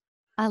menus.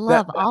 I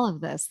love all of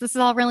this. This is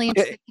all really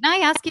interesting. Can I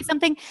ask you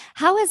something?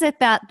 How is it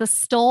that the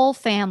Stoll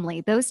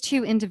family, those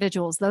 2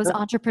 individuals, those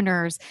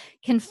entrepreneurs,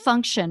 can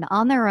function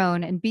on their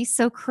own and be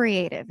so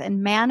creative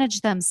and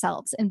manage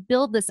themselves and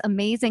build this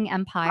amazing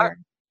empire?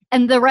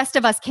 And the rest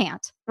of us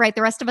can't, right?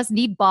 The rest of us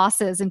need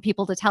bosses and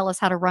people to tell us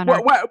how to run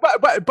our.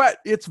 But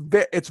it's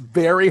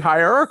very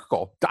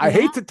hierarchical. I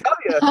hate to tell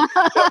you,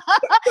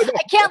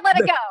 I can't let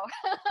it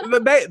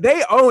go.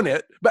 They own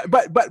it,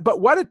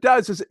 but what it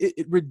does is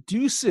it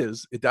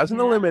reduces. It doesn't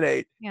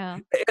eliminate. Yeah.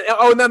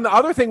 And then the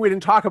other thing we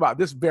didn't talk about,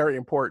 this is very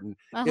important,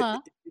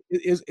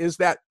 is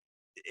that,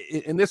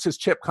 and this is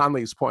Chip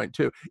Conley's point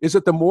too, is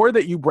that the more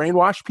that you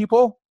brainwash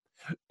people,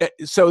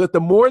 so that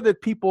the more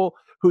that people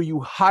who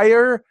you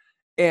hire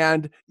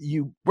and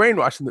you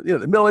brainwash them,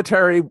 the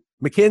military,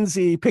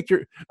 McKinsey, pick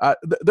your,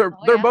 they're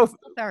both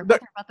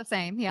about the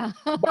same. Yeah.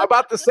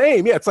 About the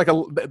same. Yeah.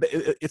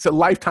 It's a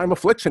lifetime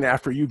affliction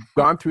after you've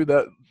gone through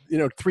the,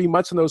 3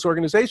 months in those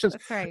organizations.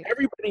 That's right.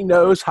 Everybody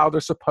knows how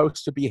they're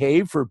supposed to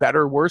behave, for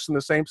better or worse, in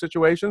the same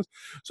situations.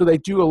 So they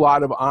do a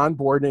lot of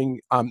onboarding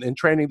and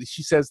training.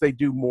 She says they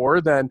do more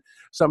than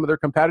some of their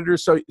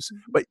competitors. So,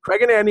 but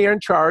Craig and Annie are in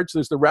charge.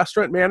 There's the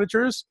restaurant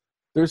managers.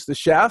 There's the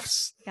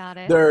chefs. Got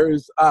it.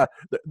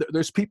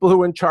 There's people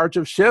who are in charge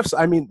of shifts.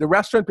 I mean, the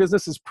restaurant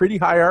business is pretty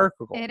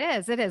hierarchical. It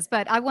is.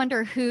 But I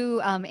wonder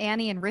who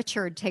Annie and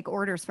Richard take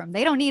orders from.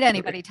 They don't need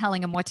anybody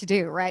telling them what to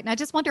do, right? And I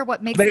just wonder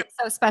what makes it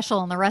so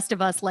special and the rest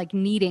of us like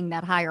needing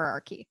that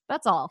hierarchy.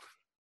 That's all.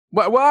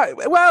 But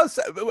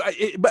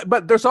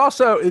there's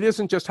also, it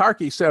isn't just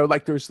hierarchy. So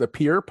like there's the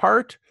peer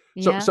part.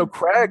 So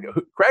Craig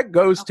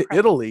goes to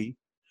Italy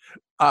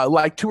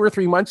like 2 or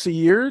 3 months a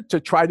year to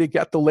try to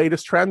get the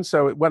latest trends.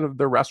 So one of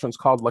the restaurants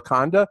called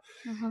Laconda,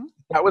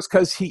 that was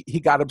because he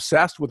got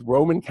obsessed with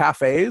Roman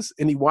cafes,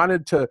 and he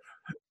wanted to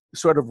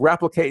sort of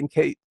replicate and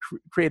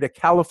create a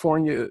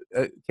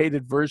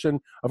California-cated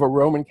version of a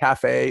Roman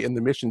cafe in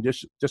the Mission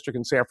District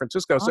in San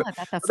Francisco. So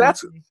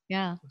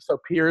So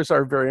peers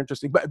are very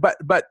interesting.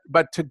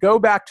 But to go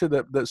back to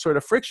the sort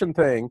of friction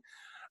thing,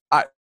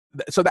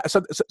 so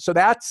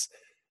that's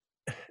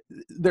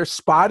they're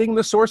spotting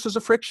the sources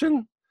of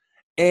friction.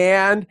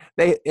 and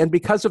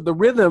because of the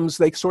rhythms,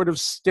 they sort of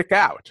stick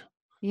out.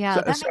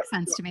 Yeah, that makes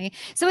sense to me.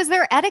 So is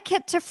there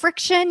etiquette to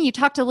friction? You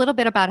talked a little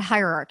bit about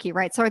hierarchy,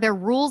 right? So are there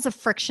rules of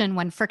friction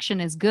when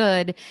friction is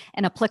good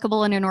and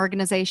applicable in an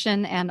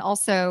organization, and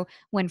also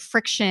when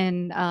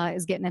friction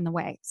is getting in the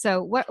way?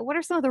 So what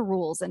are some of the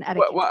rules and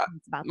etiquette about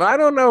that? I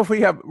don't know if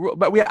we have,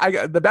 but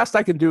the best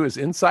I can do is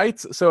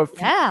insights. So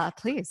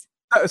please.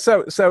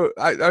 So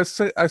I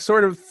was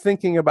sort of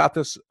thinking about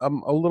this a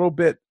little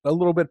bit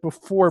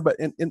before, but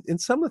in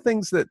some of the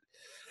things that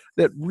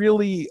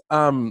really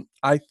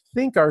I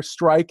think are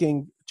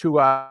striking to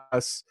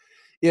us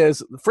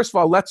is, first of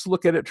all, let's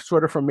look at it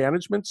sort of from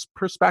management's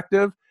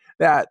perspective,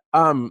 that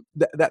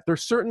that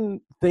there's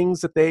certain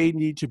things that they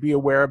need to be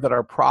aware of that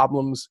are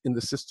problems in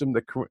the system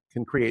that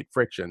can create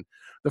friction.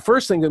 The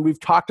first thing, and we've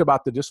talked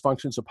about the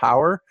dysfunctions of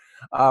power.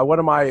 One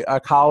of my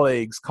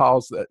colleagues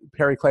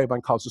Perry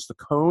Claiborne calls this the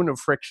cone of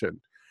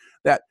friction.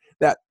 That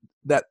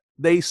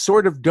they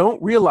sort of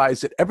don't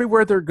realize that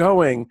everywhere they're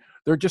going,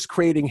 they're just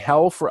creating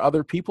hell for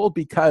other people,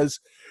 because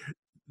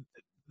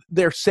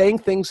they're saying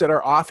things that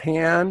are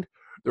offhand.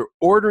 They're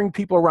ordering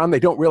people around. They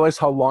don't realize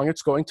how long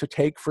it's going to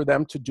take for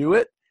them to do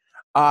it.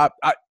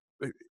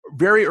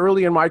 Very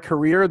early in my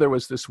career, there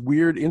was this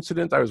weird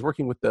incident. I was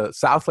working with the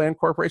Southland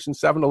Corporation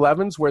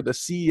 7-Elevens, where the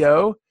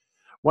CEO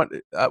went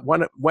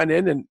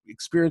in and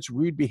experienced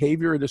rude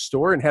behavior at a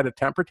store and had a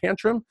temper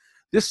tantrum.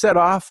 This set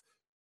off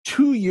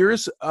 2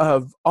 years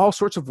of all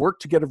sorts of work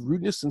to get a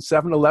rudeness in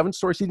 7-Eleven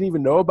stores he didn't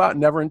even know about,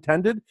 never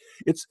intended.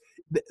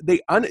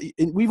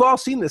 We've all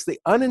seen this. They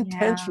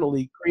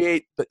unintentionally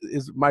create,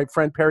 is my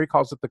friend Perry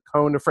calls it, the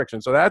cone of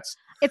friction. So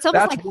it's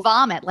almost like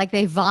vomit, like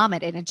they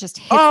vomit and it just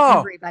hits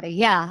everybody.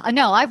 Yeah, I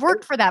know. I've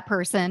worked for that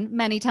person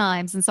many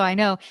times. And so I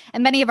know,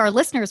 and many of our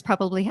listeners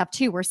probably have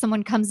too, where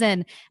someone comes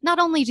in, not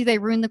only do they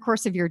ruin the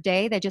course of your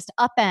day, they just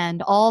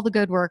upend all the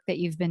good work that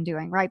you've been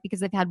doing, right? Because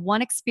they've had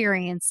one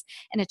experience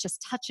and it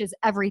just touches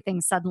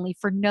everything suddenly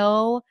for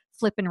no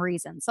flipping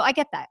reason. So I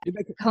get that.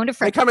 Cone of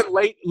friction. They come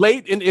in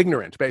late and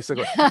ignorant,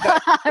 basically.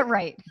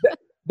 Right.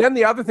 Then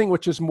the other thing,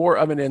 which is more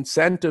of an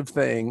incentive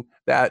thing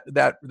that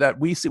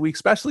we see, we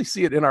especially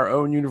see it in our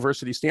own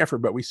university,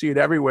 Stanford, but we see it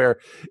everywhere.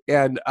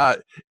 And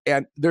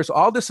there's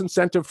all this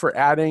incentive for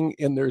adding,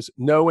 and there's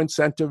no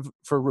incentive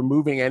for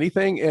removing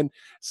anything. And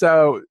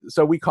so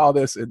we call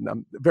this,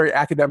 in very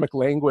academic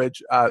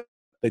language,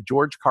 the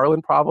George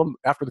Carlin problem,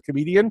 after the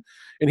comedian.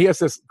 And he has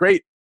this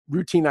great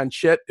routine on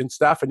shit and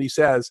stuff. And he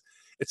says,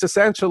 it's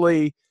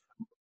essentially,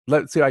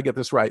 let's see if I get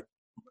this right.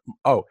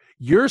 Oh,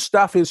 your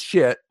stuff is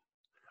shit.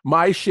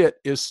 My shit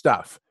is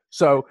stuff.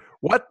 So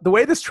the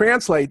way this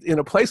translates in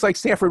a place like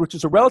Stanford, which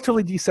is a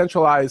relatively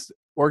decentralized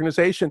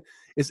organization,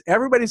 is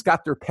everybody's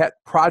got their pet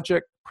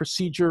project,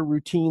 procedure,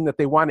 routine that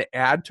they want to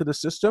add to the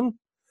system.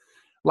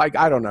 Like,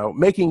 I don't know,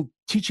 making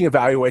teaching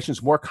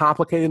evaluations more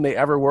complicated than they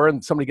ever were,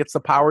 and somebody gets the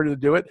power to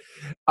do it.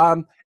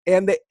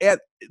 And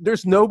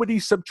there's nobody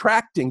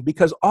subtracting,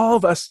 because all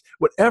of us,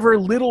 whatever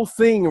little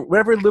thing,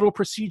 whatever little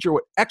procedure,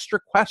 what extra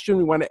question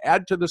we want to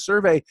add to the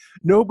survey,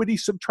 nobody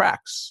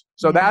subtracts.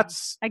 So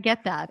I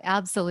get that.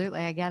 Absolutely.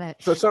 I get it.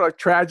 So it's sort of like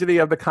tragedy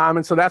of the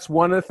commons. So that's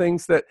one of the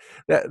things that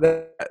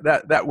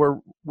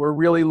we're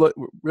really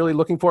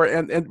looking for.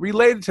 And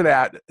related to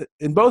that,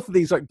 in both of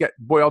these get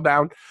boiled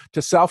down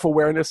to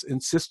self-awareness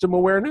and system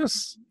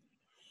awareness.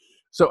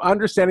 So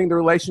understanding the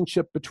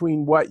relationship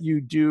between what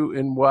you do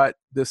and what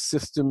the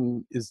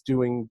system is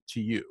doing to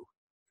you.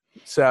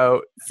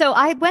 So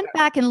I went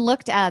back and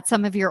looked at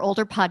some of your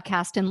older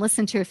podcasts and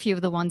listened to a few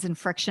of the ones in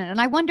friction.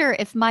 And I wonder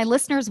if my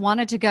listeners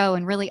wanted to go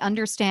and really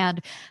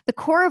understand the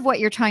core of what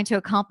you're trying to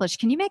accomplish.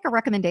 Can you make a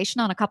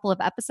recommendation on a couple of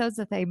episodes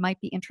that they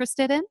might be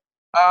interested in?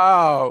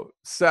 Oh,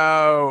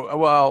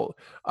 so,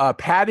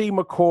 Patty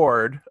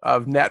McCord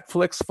of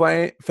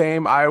Netflix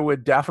fame, I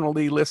would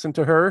definitely listen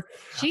to her.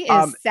 She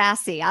is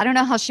sassy. I don't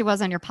know how she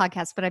was on your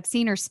podcast, but I've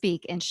seen her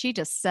speak and she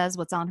just says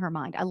what's on her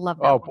mind. I love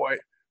that. Oh, boy.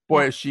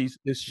 Boy, is she,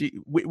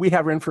 we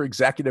have her in for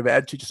executive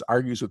ed. She just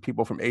argues with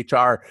people from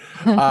HR.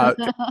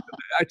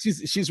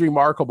 She's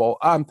remarkable.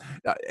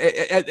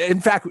 In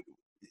fact,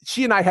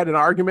 she and I had an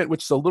argument,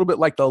 which is a little bit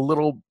like the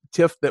little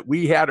tiff that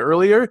we had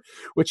earlier,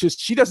 which is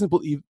she doesn't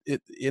believe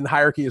in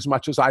hierarchy as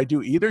much as I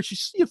do either.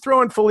 You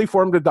throw in fully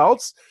formed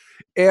adults,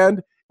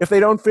 and if they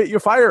don't fit, you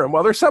fire them.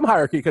 Well, there's some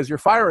hierarchy because you're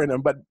firing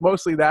them, but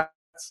mostly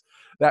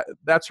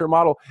that's her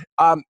model.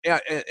 And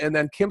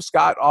then Kim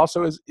Scott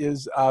also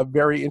is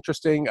very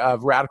interesting,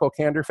 of Radical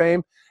Candor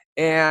fame.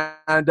 And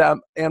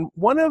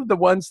one of the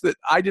ones that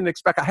I didn't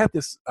expect, I had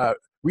this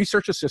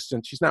research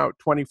assistant. She's now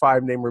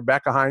 25, named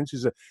Rebecca Hines.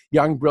 She's a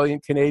young,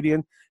 brilliant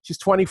Canadian. She's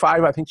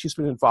 25. I think she's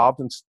been involved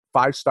in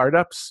 5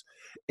 startups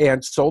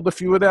and sold a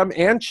few of them.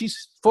 And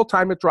she's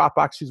full-time at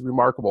Dropbox. She's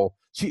remarkable.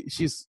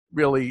 She's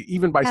really,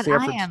 even by God,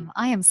 Stanford.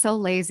 I am so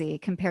lazy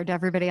compared to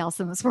everybody else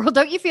in this world.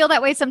 Don't you feel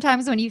that way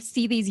sometimes when you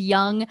see these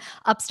young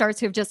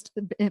upstarts who've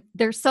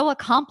they're so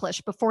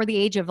accomplished before the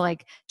age of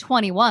like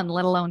 21,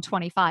 let alone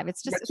 25.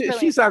 It's just, it's really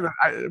she's on,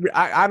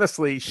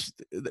 honestly,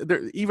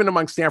 even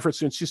among Stanford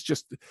students, she's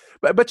just,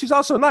 but she's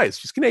also nice.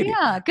 She's Canadian.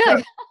 Yeah,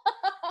 good.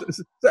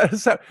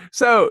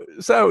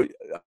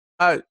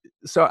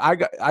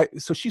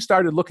 So she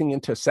started looking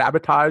into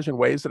sabotage and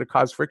ways that it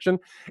caused friction.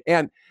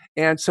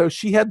 And so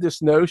she had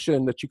this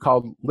notion that she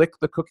called lick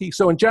the cookie.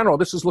 So in general,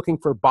 this is looking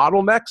for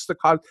bottlenecks that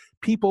cause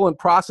people and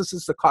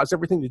processes that cause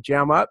everything to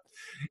jam up.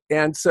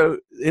 And so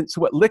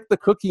what lick the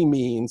cookie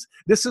means,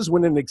 this is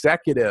when an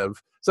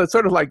executive, so it's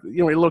sort of like,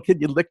 a little kid,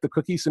 you lick the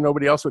cookie so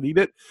nobody else would eat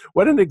it.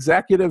 What an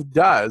executive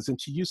does,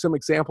 and she used some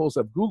examples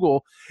of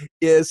Google,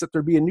 is that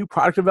there'd be a new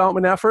product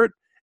development effort,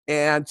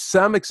 and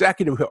some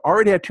executive who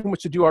already had too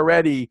much to do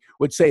already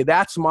would say,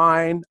 that's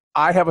mine,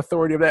 I have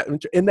authority of that.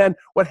 And then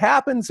what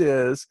happens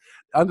is,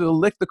 under the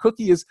lick the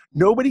cookie, is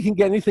nobody can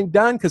get anything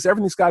done because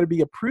everything's got to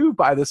be approved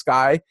by this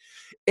guy,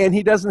 and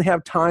he doesn't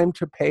have time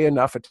to pay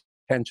enough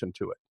attention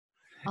to it.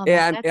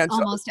 That's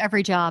almost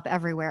every job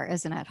everywhere,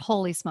 isn't it?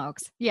 Holy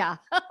smokes. Yeah.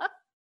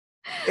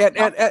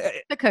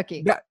 The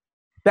cookie.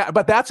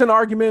 But that's an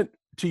argument,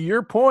 to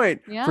your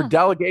point, Yeah. for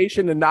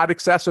delegation and not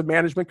excessive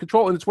management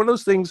control. And it's one of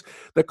those things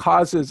that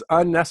causes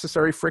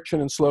unnecessary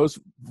friction and slows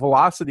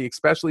velocity,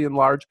 especially in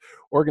large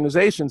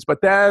organizations.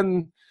 But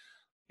then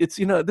it's,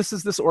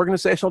 this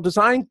organizational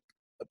design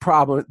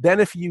problem. Then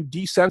if you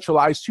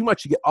decentralize too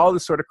much, you get all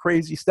this sort of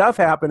crazy stuff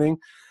happening,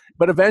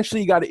 but eventually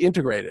you got to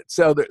integrate it.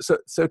 So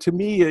to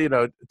me,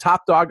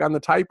 top dog on the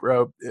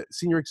tightrope,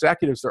 senior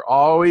executives, they're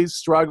always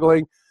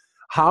struggling.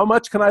 How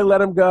much can I let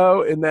them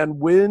go? And then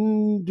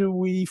when do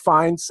we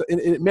find, and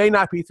it may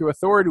not be through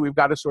authority, we've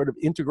got to sort of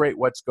integrate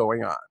what's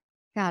going on.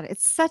 God,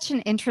 it's such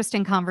an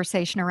interesting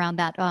conversation around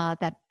that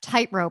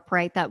tightrope,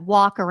 right? That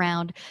walk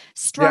around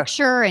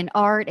structure and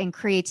art and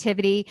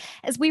creativity.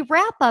 As we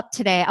wrap up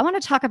today, I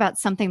want to talk about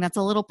something that's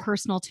a little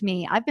personal to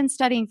me. I've been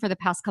studying for the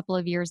past couple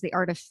of years the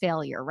art of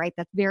failure, right?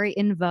 That's very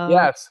in vogue.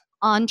 Yes.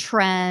 On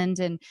trend,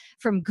 and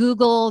from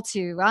Google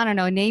to, I don't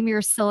know, name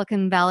your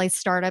Silicon Valley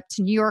startup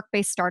to New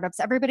York-based startups.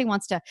 Everybody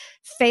wants to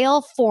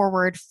fail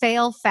forward,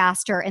 fail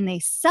faster, and they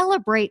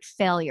celebrate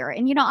failure.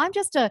 And, I'm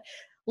just a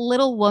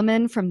little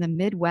woman from the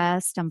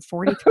Midwest. I'm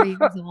 43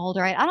 years old,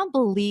 right? I don't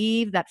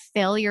believe that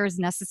failure is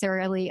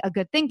necessarily a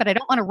good thing, but I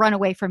don't want to run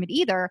away from it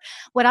either.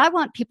 What I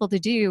want people to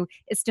do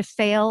is to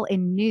fail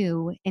in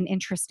new and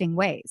interesting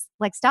ways.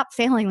 Like, stop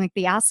failing like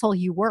the asshole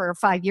you were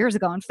 5 years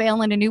ago and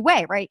fail in a new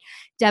way, right?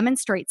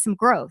 Demonstrate some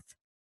growth.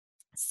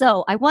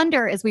 So I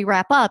wonder, as we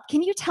wrap up,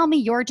 can you tell me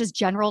your just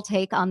general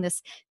take on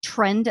this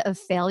trend of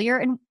failure,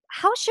 and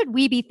how should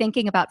we be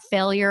thinking about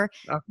failure,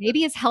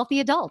 maybe as healthy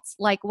adults?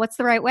 Like, what's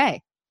the right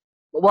way?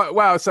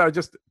 Wow. So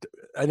just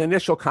an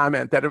initial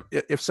comment that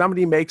if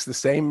somebody makes the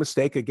same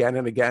mistake again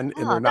and again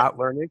and they're not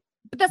learning.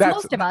 But that's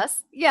most of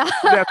us. Yeah.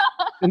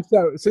 And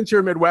so since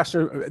you're a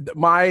Midwestern,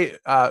 my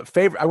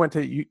favorite, I went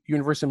to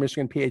University of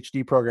Michigan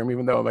PhD program,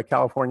 even though I'm a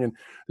Californian.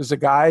 There's a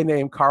guy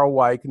named Carl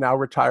Weick, now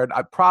retired,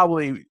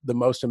 probably the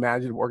most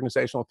imaginative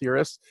organizational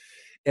theorist.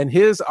 And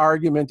his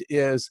argument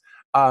is,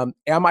 am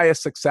I a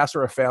success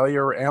or a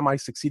failure? Or am I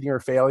succeeding or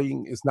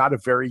failing is not a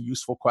very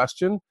useful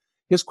question.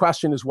 His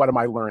question is, what am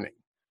I learning?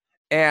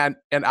 And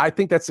I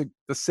think that's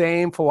the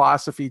same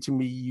philosophy to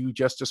me you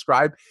just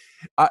described.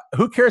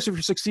 Who cares if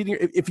you're succeeding?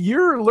 If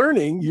you're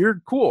learning, you're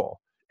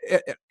cool.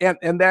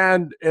 And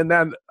then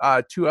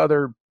two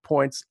other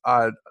points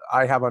I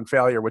have on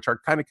failure, which are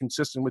kind of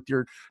consistent with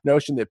your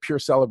notion that pure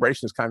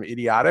celebration is kind of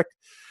idiotic,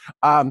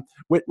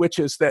 which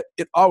is that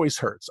it always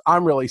hurts.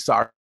 I'm really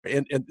sorry.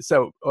 And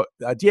so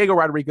Diego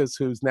Rodriguez,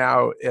 who's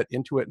now at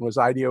Intuit and was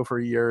IDEO for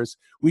years,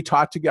 we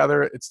taught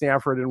together at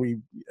Stanford,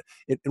 and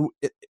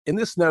in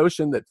this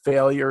notion that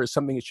failure is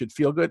something that should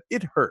feel good,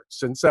 it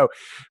hurts. And so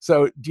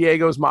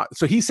Diego's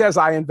so he says,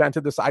 I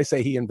invented this. I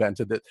say he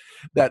invented it.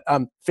 That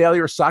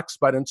failure sucks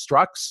but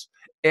instructs.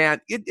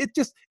 And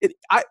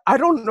I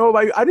don't know.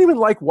 I don't even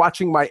like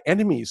watching my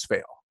enemies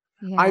fail.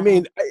 Yeah. I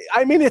mean,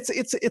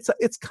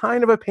 it's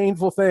kind of a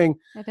painful thing.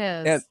 It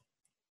is.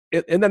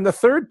 And then the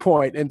third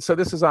point, and so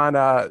this is on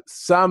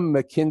some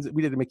McKinsey.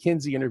 We did a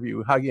McKinsey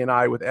interview, Huggy and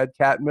I, with Ed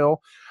Catmull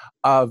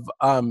of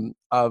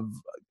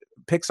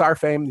Pixar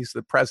fame. He's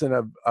the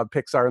president of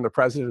Pixar and the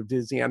president of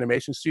Disney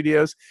Animation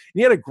Studios. And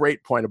he had a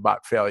great point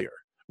about failure,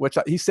 which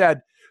he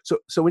said.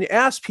 So when you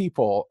ask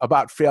people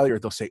about failure,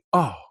 they'll say,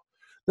 "Oh,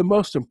 the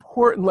most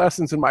important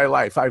lessons in my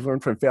life I've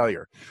learned from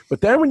failure."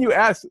 But then when you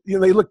ask,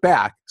 they look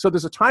back. So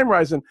there's a time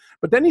horizon.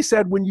 But then he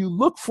said, when you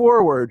look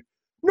forward,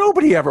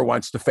 nobody ever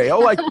wants to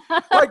fail. Like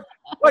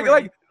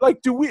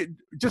Like, do we,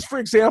 just for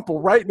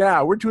example, right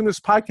now, we're doing this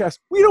podcast.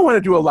 We don't want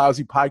to do a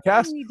lousy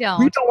podcast. We don't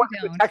want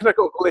to do a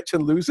technical glitch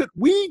and lose it.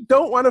 We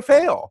don't want to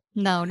fail.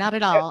 No, not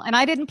at all. And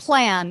I didn't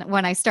plan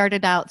when I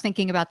started out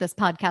thinking about this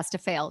podcast to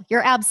fail.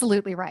 You're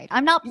absolutely right.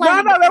 I'm not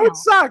planning. No, that would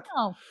suck.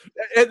 No.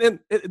 And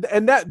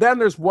then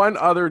there's one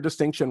other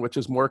distinction, which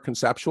is more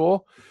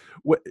conceptual.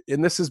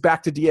 And this is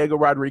back to Diego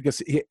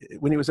Rodriguez.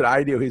 When he was at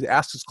IDEO, he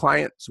asked his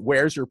clients,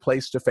 where's your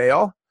place to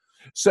fail?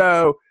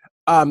 So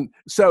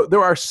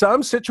there are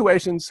some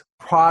situations,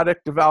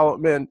 product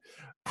development,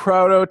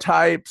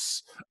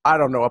 prototypes, I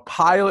don't know, a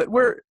pilot,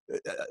 where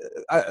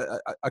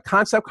a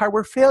concept car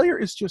where failure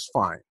is just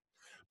fine.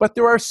 But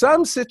there are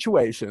some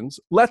situations,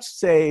 let's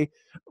say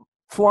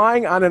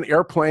flying on an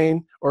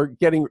airplane or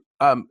getting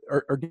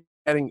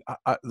getting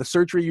the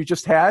surgery you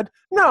just had.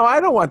 No, I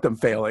don't want them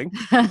failing.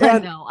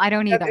 And, no, I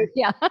don't either.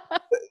 Yeah.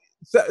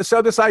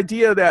 So this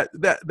idea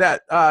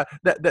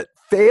that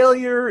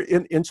failure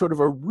in sort of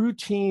a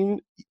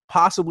routine,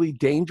 possibly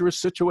dangerous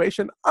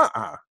situation,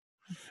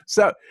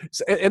 So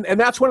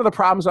that's one of the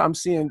problems I'm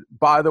seeing.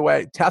 By the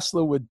way,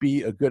 Tesla would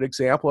be a good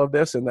example of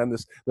this. And then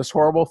this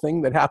horrible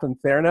thing that happened,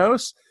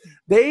 Theranos,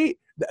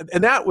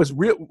 and that was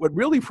what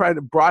really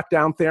brought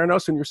down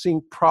Theranos. And you're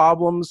seeing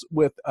problems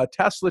with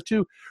Tesla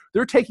too.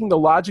 They're taking the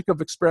logic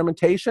of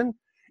experimentation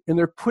and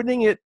they're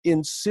putting it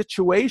in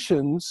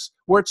situations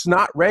where it's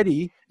not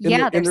ready.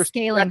 They're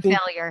scaling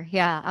failure.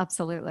 Yeah,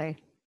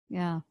 absolutely.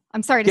 Yeah.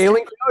 I'm sorry to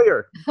scaling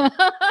failure.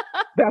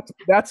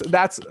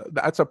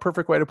 That's a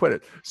perfect way to put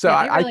it. So yeah,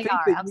 I really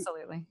think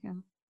absolutely. Yeah.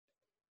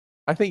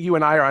 I think you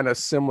and I are on a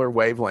similar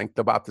wavelength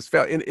about this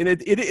failure, and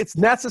it's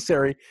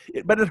necessary,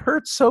 but it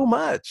hurts so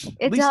much.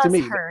 It does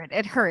hurt.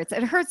 It hurts.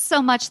 It hurts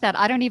so much that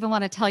I don't even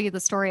want to tell you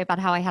the story about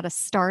how I had a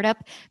startup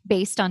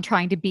based on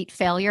trying to beat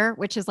failure,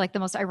 which is like the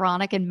most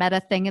ironic and meta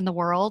thing in the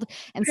world.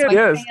 And so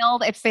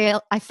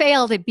I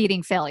failed at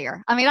beating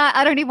failure. I mean,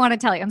 I don't even want to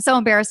tell you. I'm so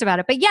embarrassed about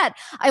it. But yet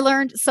I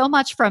learned so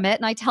much from it.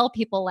 And I tell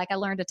people, like, I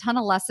learned a ton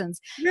of lessons.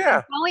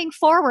 Yeah. Going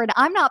forward,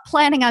 I'm not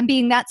planning on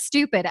being that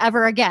stupid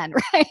ever again,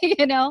 right?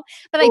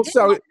 But I did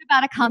learn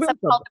about a concept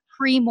called the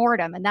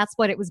pre-mortem, and that's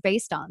what it was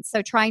based on.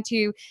 So trying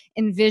to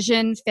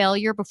envision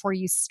failure before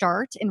you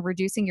start and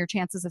reducing your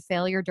chances of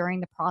failure during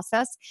the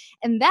process.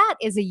 And that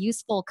is a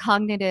useful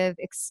cognitive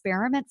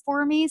experiment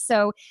for me.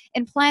 So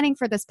in planning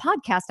for this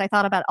podcast, I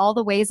thought about all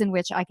the ways in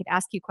which I could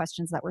ask you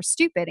questions that were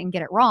stupid and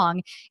get it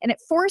wrong. And it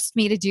forced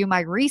me to do my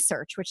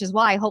research, which is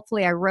why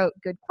hopefully I wrote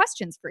good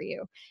questions for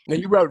you. Yeah,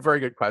 you wrote very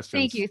good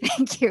questions.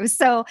 Thank you.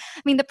 So,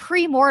 I mean, the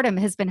pre-mortem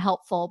has been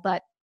helpful,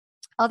 but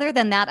other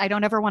than that, I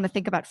don't ever want to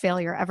think about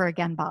failure ever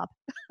again, Bob.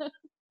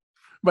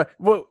 But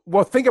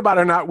we'll think about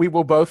it or not, we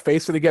will both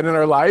face it again in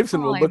our lives,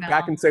 and we'll look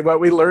back and say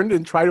what we learned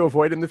and try to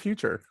avoid in the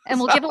future. And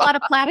we'll give a lot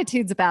of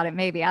platitudes about it,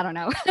 maybe. I don't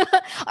know.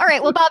 All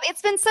right. Well, Bob,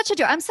 it's been such a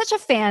joy. I'm such a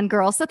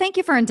fangirl, so thank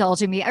you for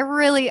indulging me. I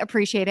really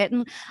appreciate it.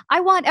 And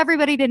I want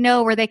everybody to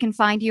know where they can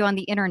find you on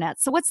the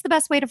internet. So what's the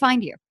best way to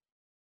find you?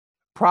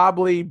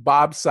 Probably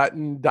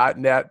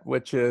bobsutton.net,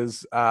 which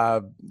is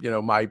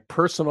my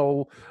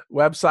personal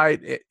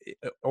website,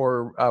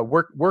 or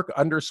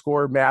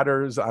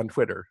work_matters on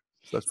Twitter.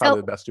 So that's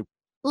probably the best.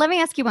 Let me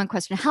ask you one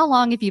question. How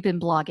long have you been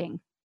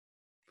blogging?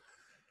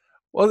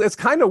 Well, it's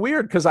kind of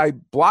weird because I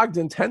blogged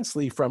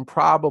intensely from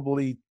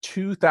probably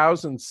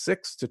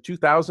 2006 to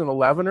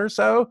 2011 or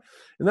so.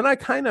 And then I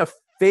kind of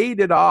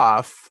faded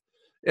off.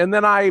 And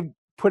then I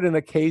put an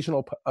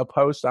occasional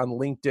post on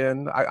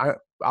LinkedIn.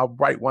 I'll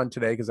write one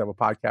today because I have a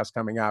podcast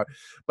coming out.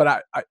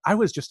 But I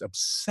was just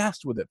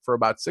obsessed with it for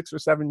about 6 or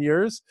 7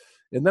 years.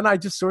 And then I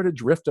just sort of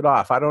drifted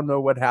off. I don't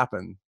know what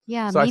happened.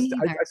 Yeah, so me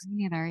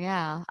neither.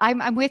 Yeah,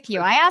 I'm with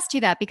you. I asked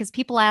you that because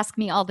people ask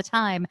me all the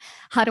time,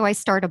 how do I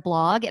start a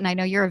blog? And I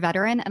know you're a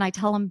veteran, and I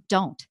tell them,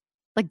 don't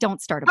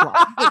start a blog.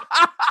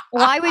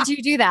 Why would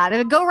you do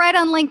that? Go right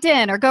on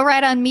LinkedIn or go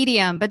right on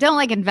Medium, but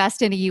don't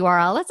invest in a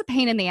URL. That's a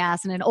pain in the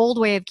ass and an old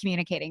way of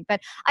communicating.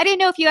 But I didn't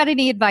know if you had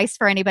any advice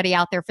for anybody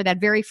out there for that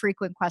very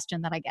frequent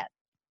question that I get.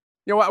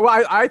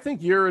 I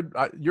think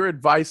your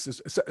advice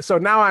is, so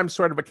now I'm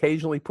sort of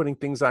occasionally putting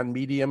things on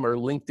Medium or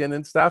LinkedIn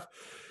and stuff.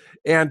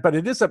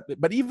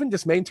 But even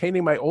just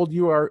maintaining my own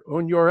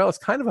URL is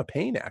kind of a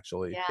pain,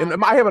 actually. Yeah.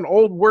 And I have an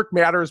old Work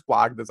Matters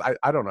blog that's,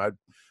 I don't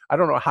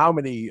know how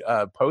many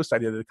posts I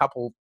did, a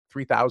couple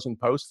 3,000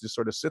 posts just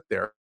sort of sit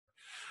there.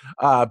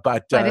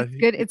 But it's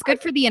good. It's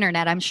good for the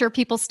internet. I'm sure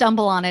people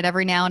stumble on it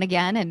every now and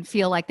again and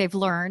feel like they've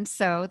learned.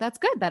 So that's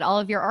good that all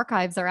of your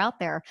archives are out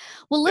there.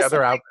 Well, listen,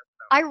 they're out there.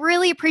 I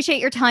really appreciate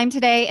your time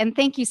today, and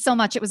thank you so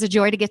much. It was a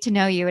joy to get to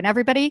know you. And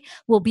everybody,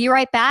 we'll be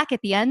right back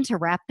at the end to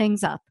wrap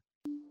things up.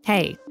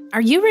 Hey,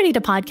 are you ready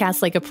to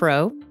podcast like a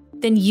pro?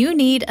 Then you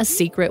need a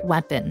secret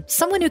weapon,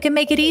 someone who can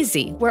make it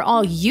easy, where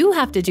all you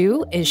have to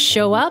do is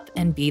show up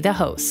and be the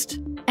host.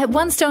 At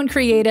One Stone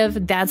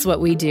Creative, that's what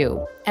we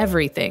do.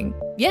 Everything.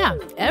 Yeah,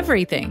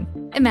 everything.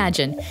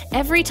 Imagine,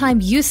 every time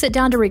you sit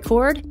down to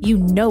record, you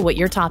know what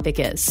your topic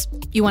is.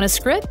 You want a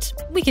script?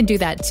 We can do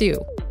that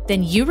too.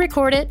 Then you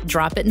record it,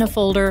 drop it in a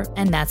folder,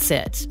 and that's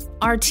it.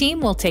 Our team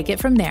will take it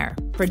from there.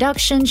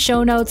 Production,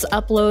 show notes,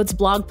 uploads,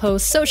 blog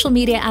posts, social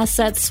media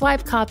assets,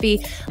 swipe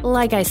copy,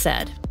 like I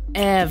said,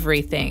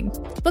 everything.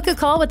 Book a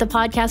call with the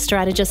podcast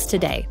strategist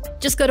today.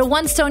 Just go to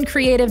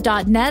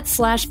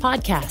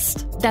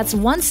onestonecreative.net/podcast. That's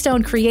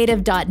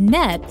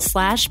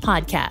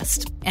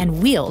onestonecreative.net/podcast.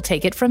 And we'll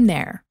take it from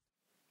there.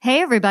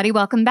 Hey, everybody,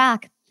 welcome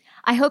back.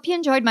 I hope you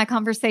enjoyed my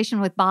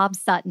conversation with Bob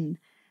Sutton.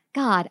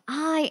 God,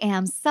 I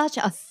am such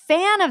a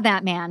fan of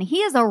that man. He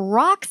is a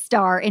rock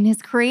star in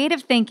his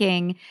creative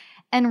thinking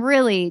and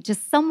really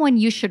just someone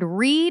you should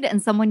read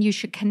and someone you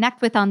should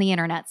connect with on the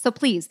internet. So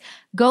please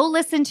go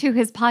listen to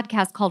his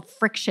podcast called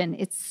Friction.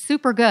 It's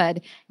super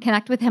good.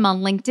 Connect with him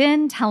on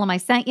LinkedIn. Tell him I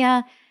sent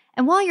you.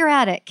 And while you're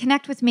at it,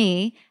 connect with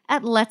me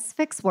at Let's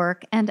Fix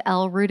Work and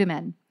L.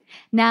 Rudiman.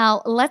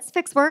 Now, Let's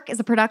Fix Work is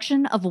a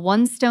production of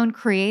One Stone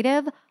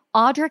Creative.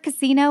 Audra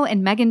Casino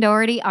and Megan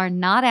Doherty are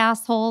not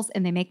assholes,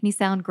 and they make me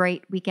sound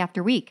great week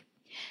after week.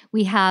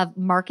 We have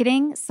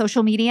marketing,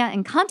 social media,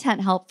 and content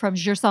help from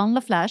Gerson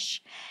Laflèche.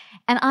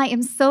 And I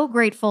am so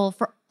grateful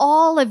for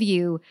all of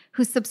you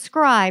who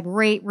subscribe,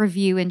 rate,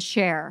 review, and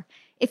share.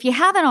 If you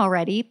haven't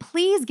already,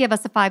 please give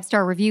us a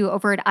 5-star review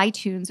over at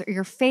iTunes or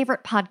your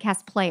favorite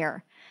podcast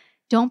player.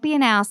 Don't be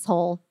an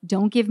asshole.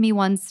 Don't give me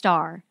 1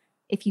 star.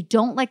 If you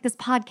don't like this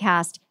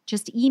podcast,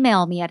 just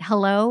email me at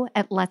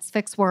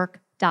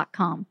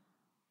hello@letsfixwork.com.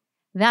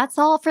 That's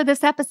all for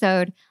this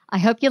episode. I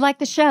hope you like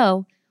the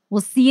show.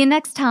 We'll see you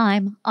next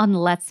time on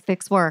Let's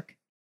Fix Work.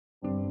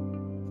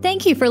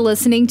 Thank you for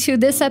listening to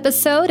this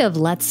episode of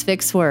Let's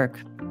Fix Work.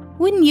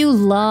 Wouldn't you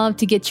love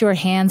to get your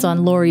hands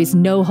on Lori's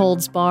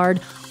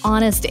no-holds-barred,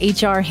 honest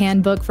HR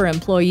handbook for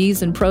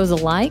employees and pros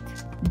alike?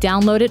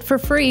 Download it for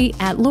free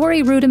at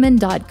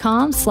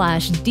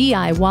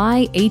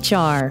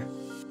lorirudiman.com/DIYHR.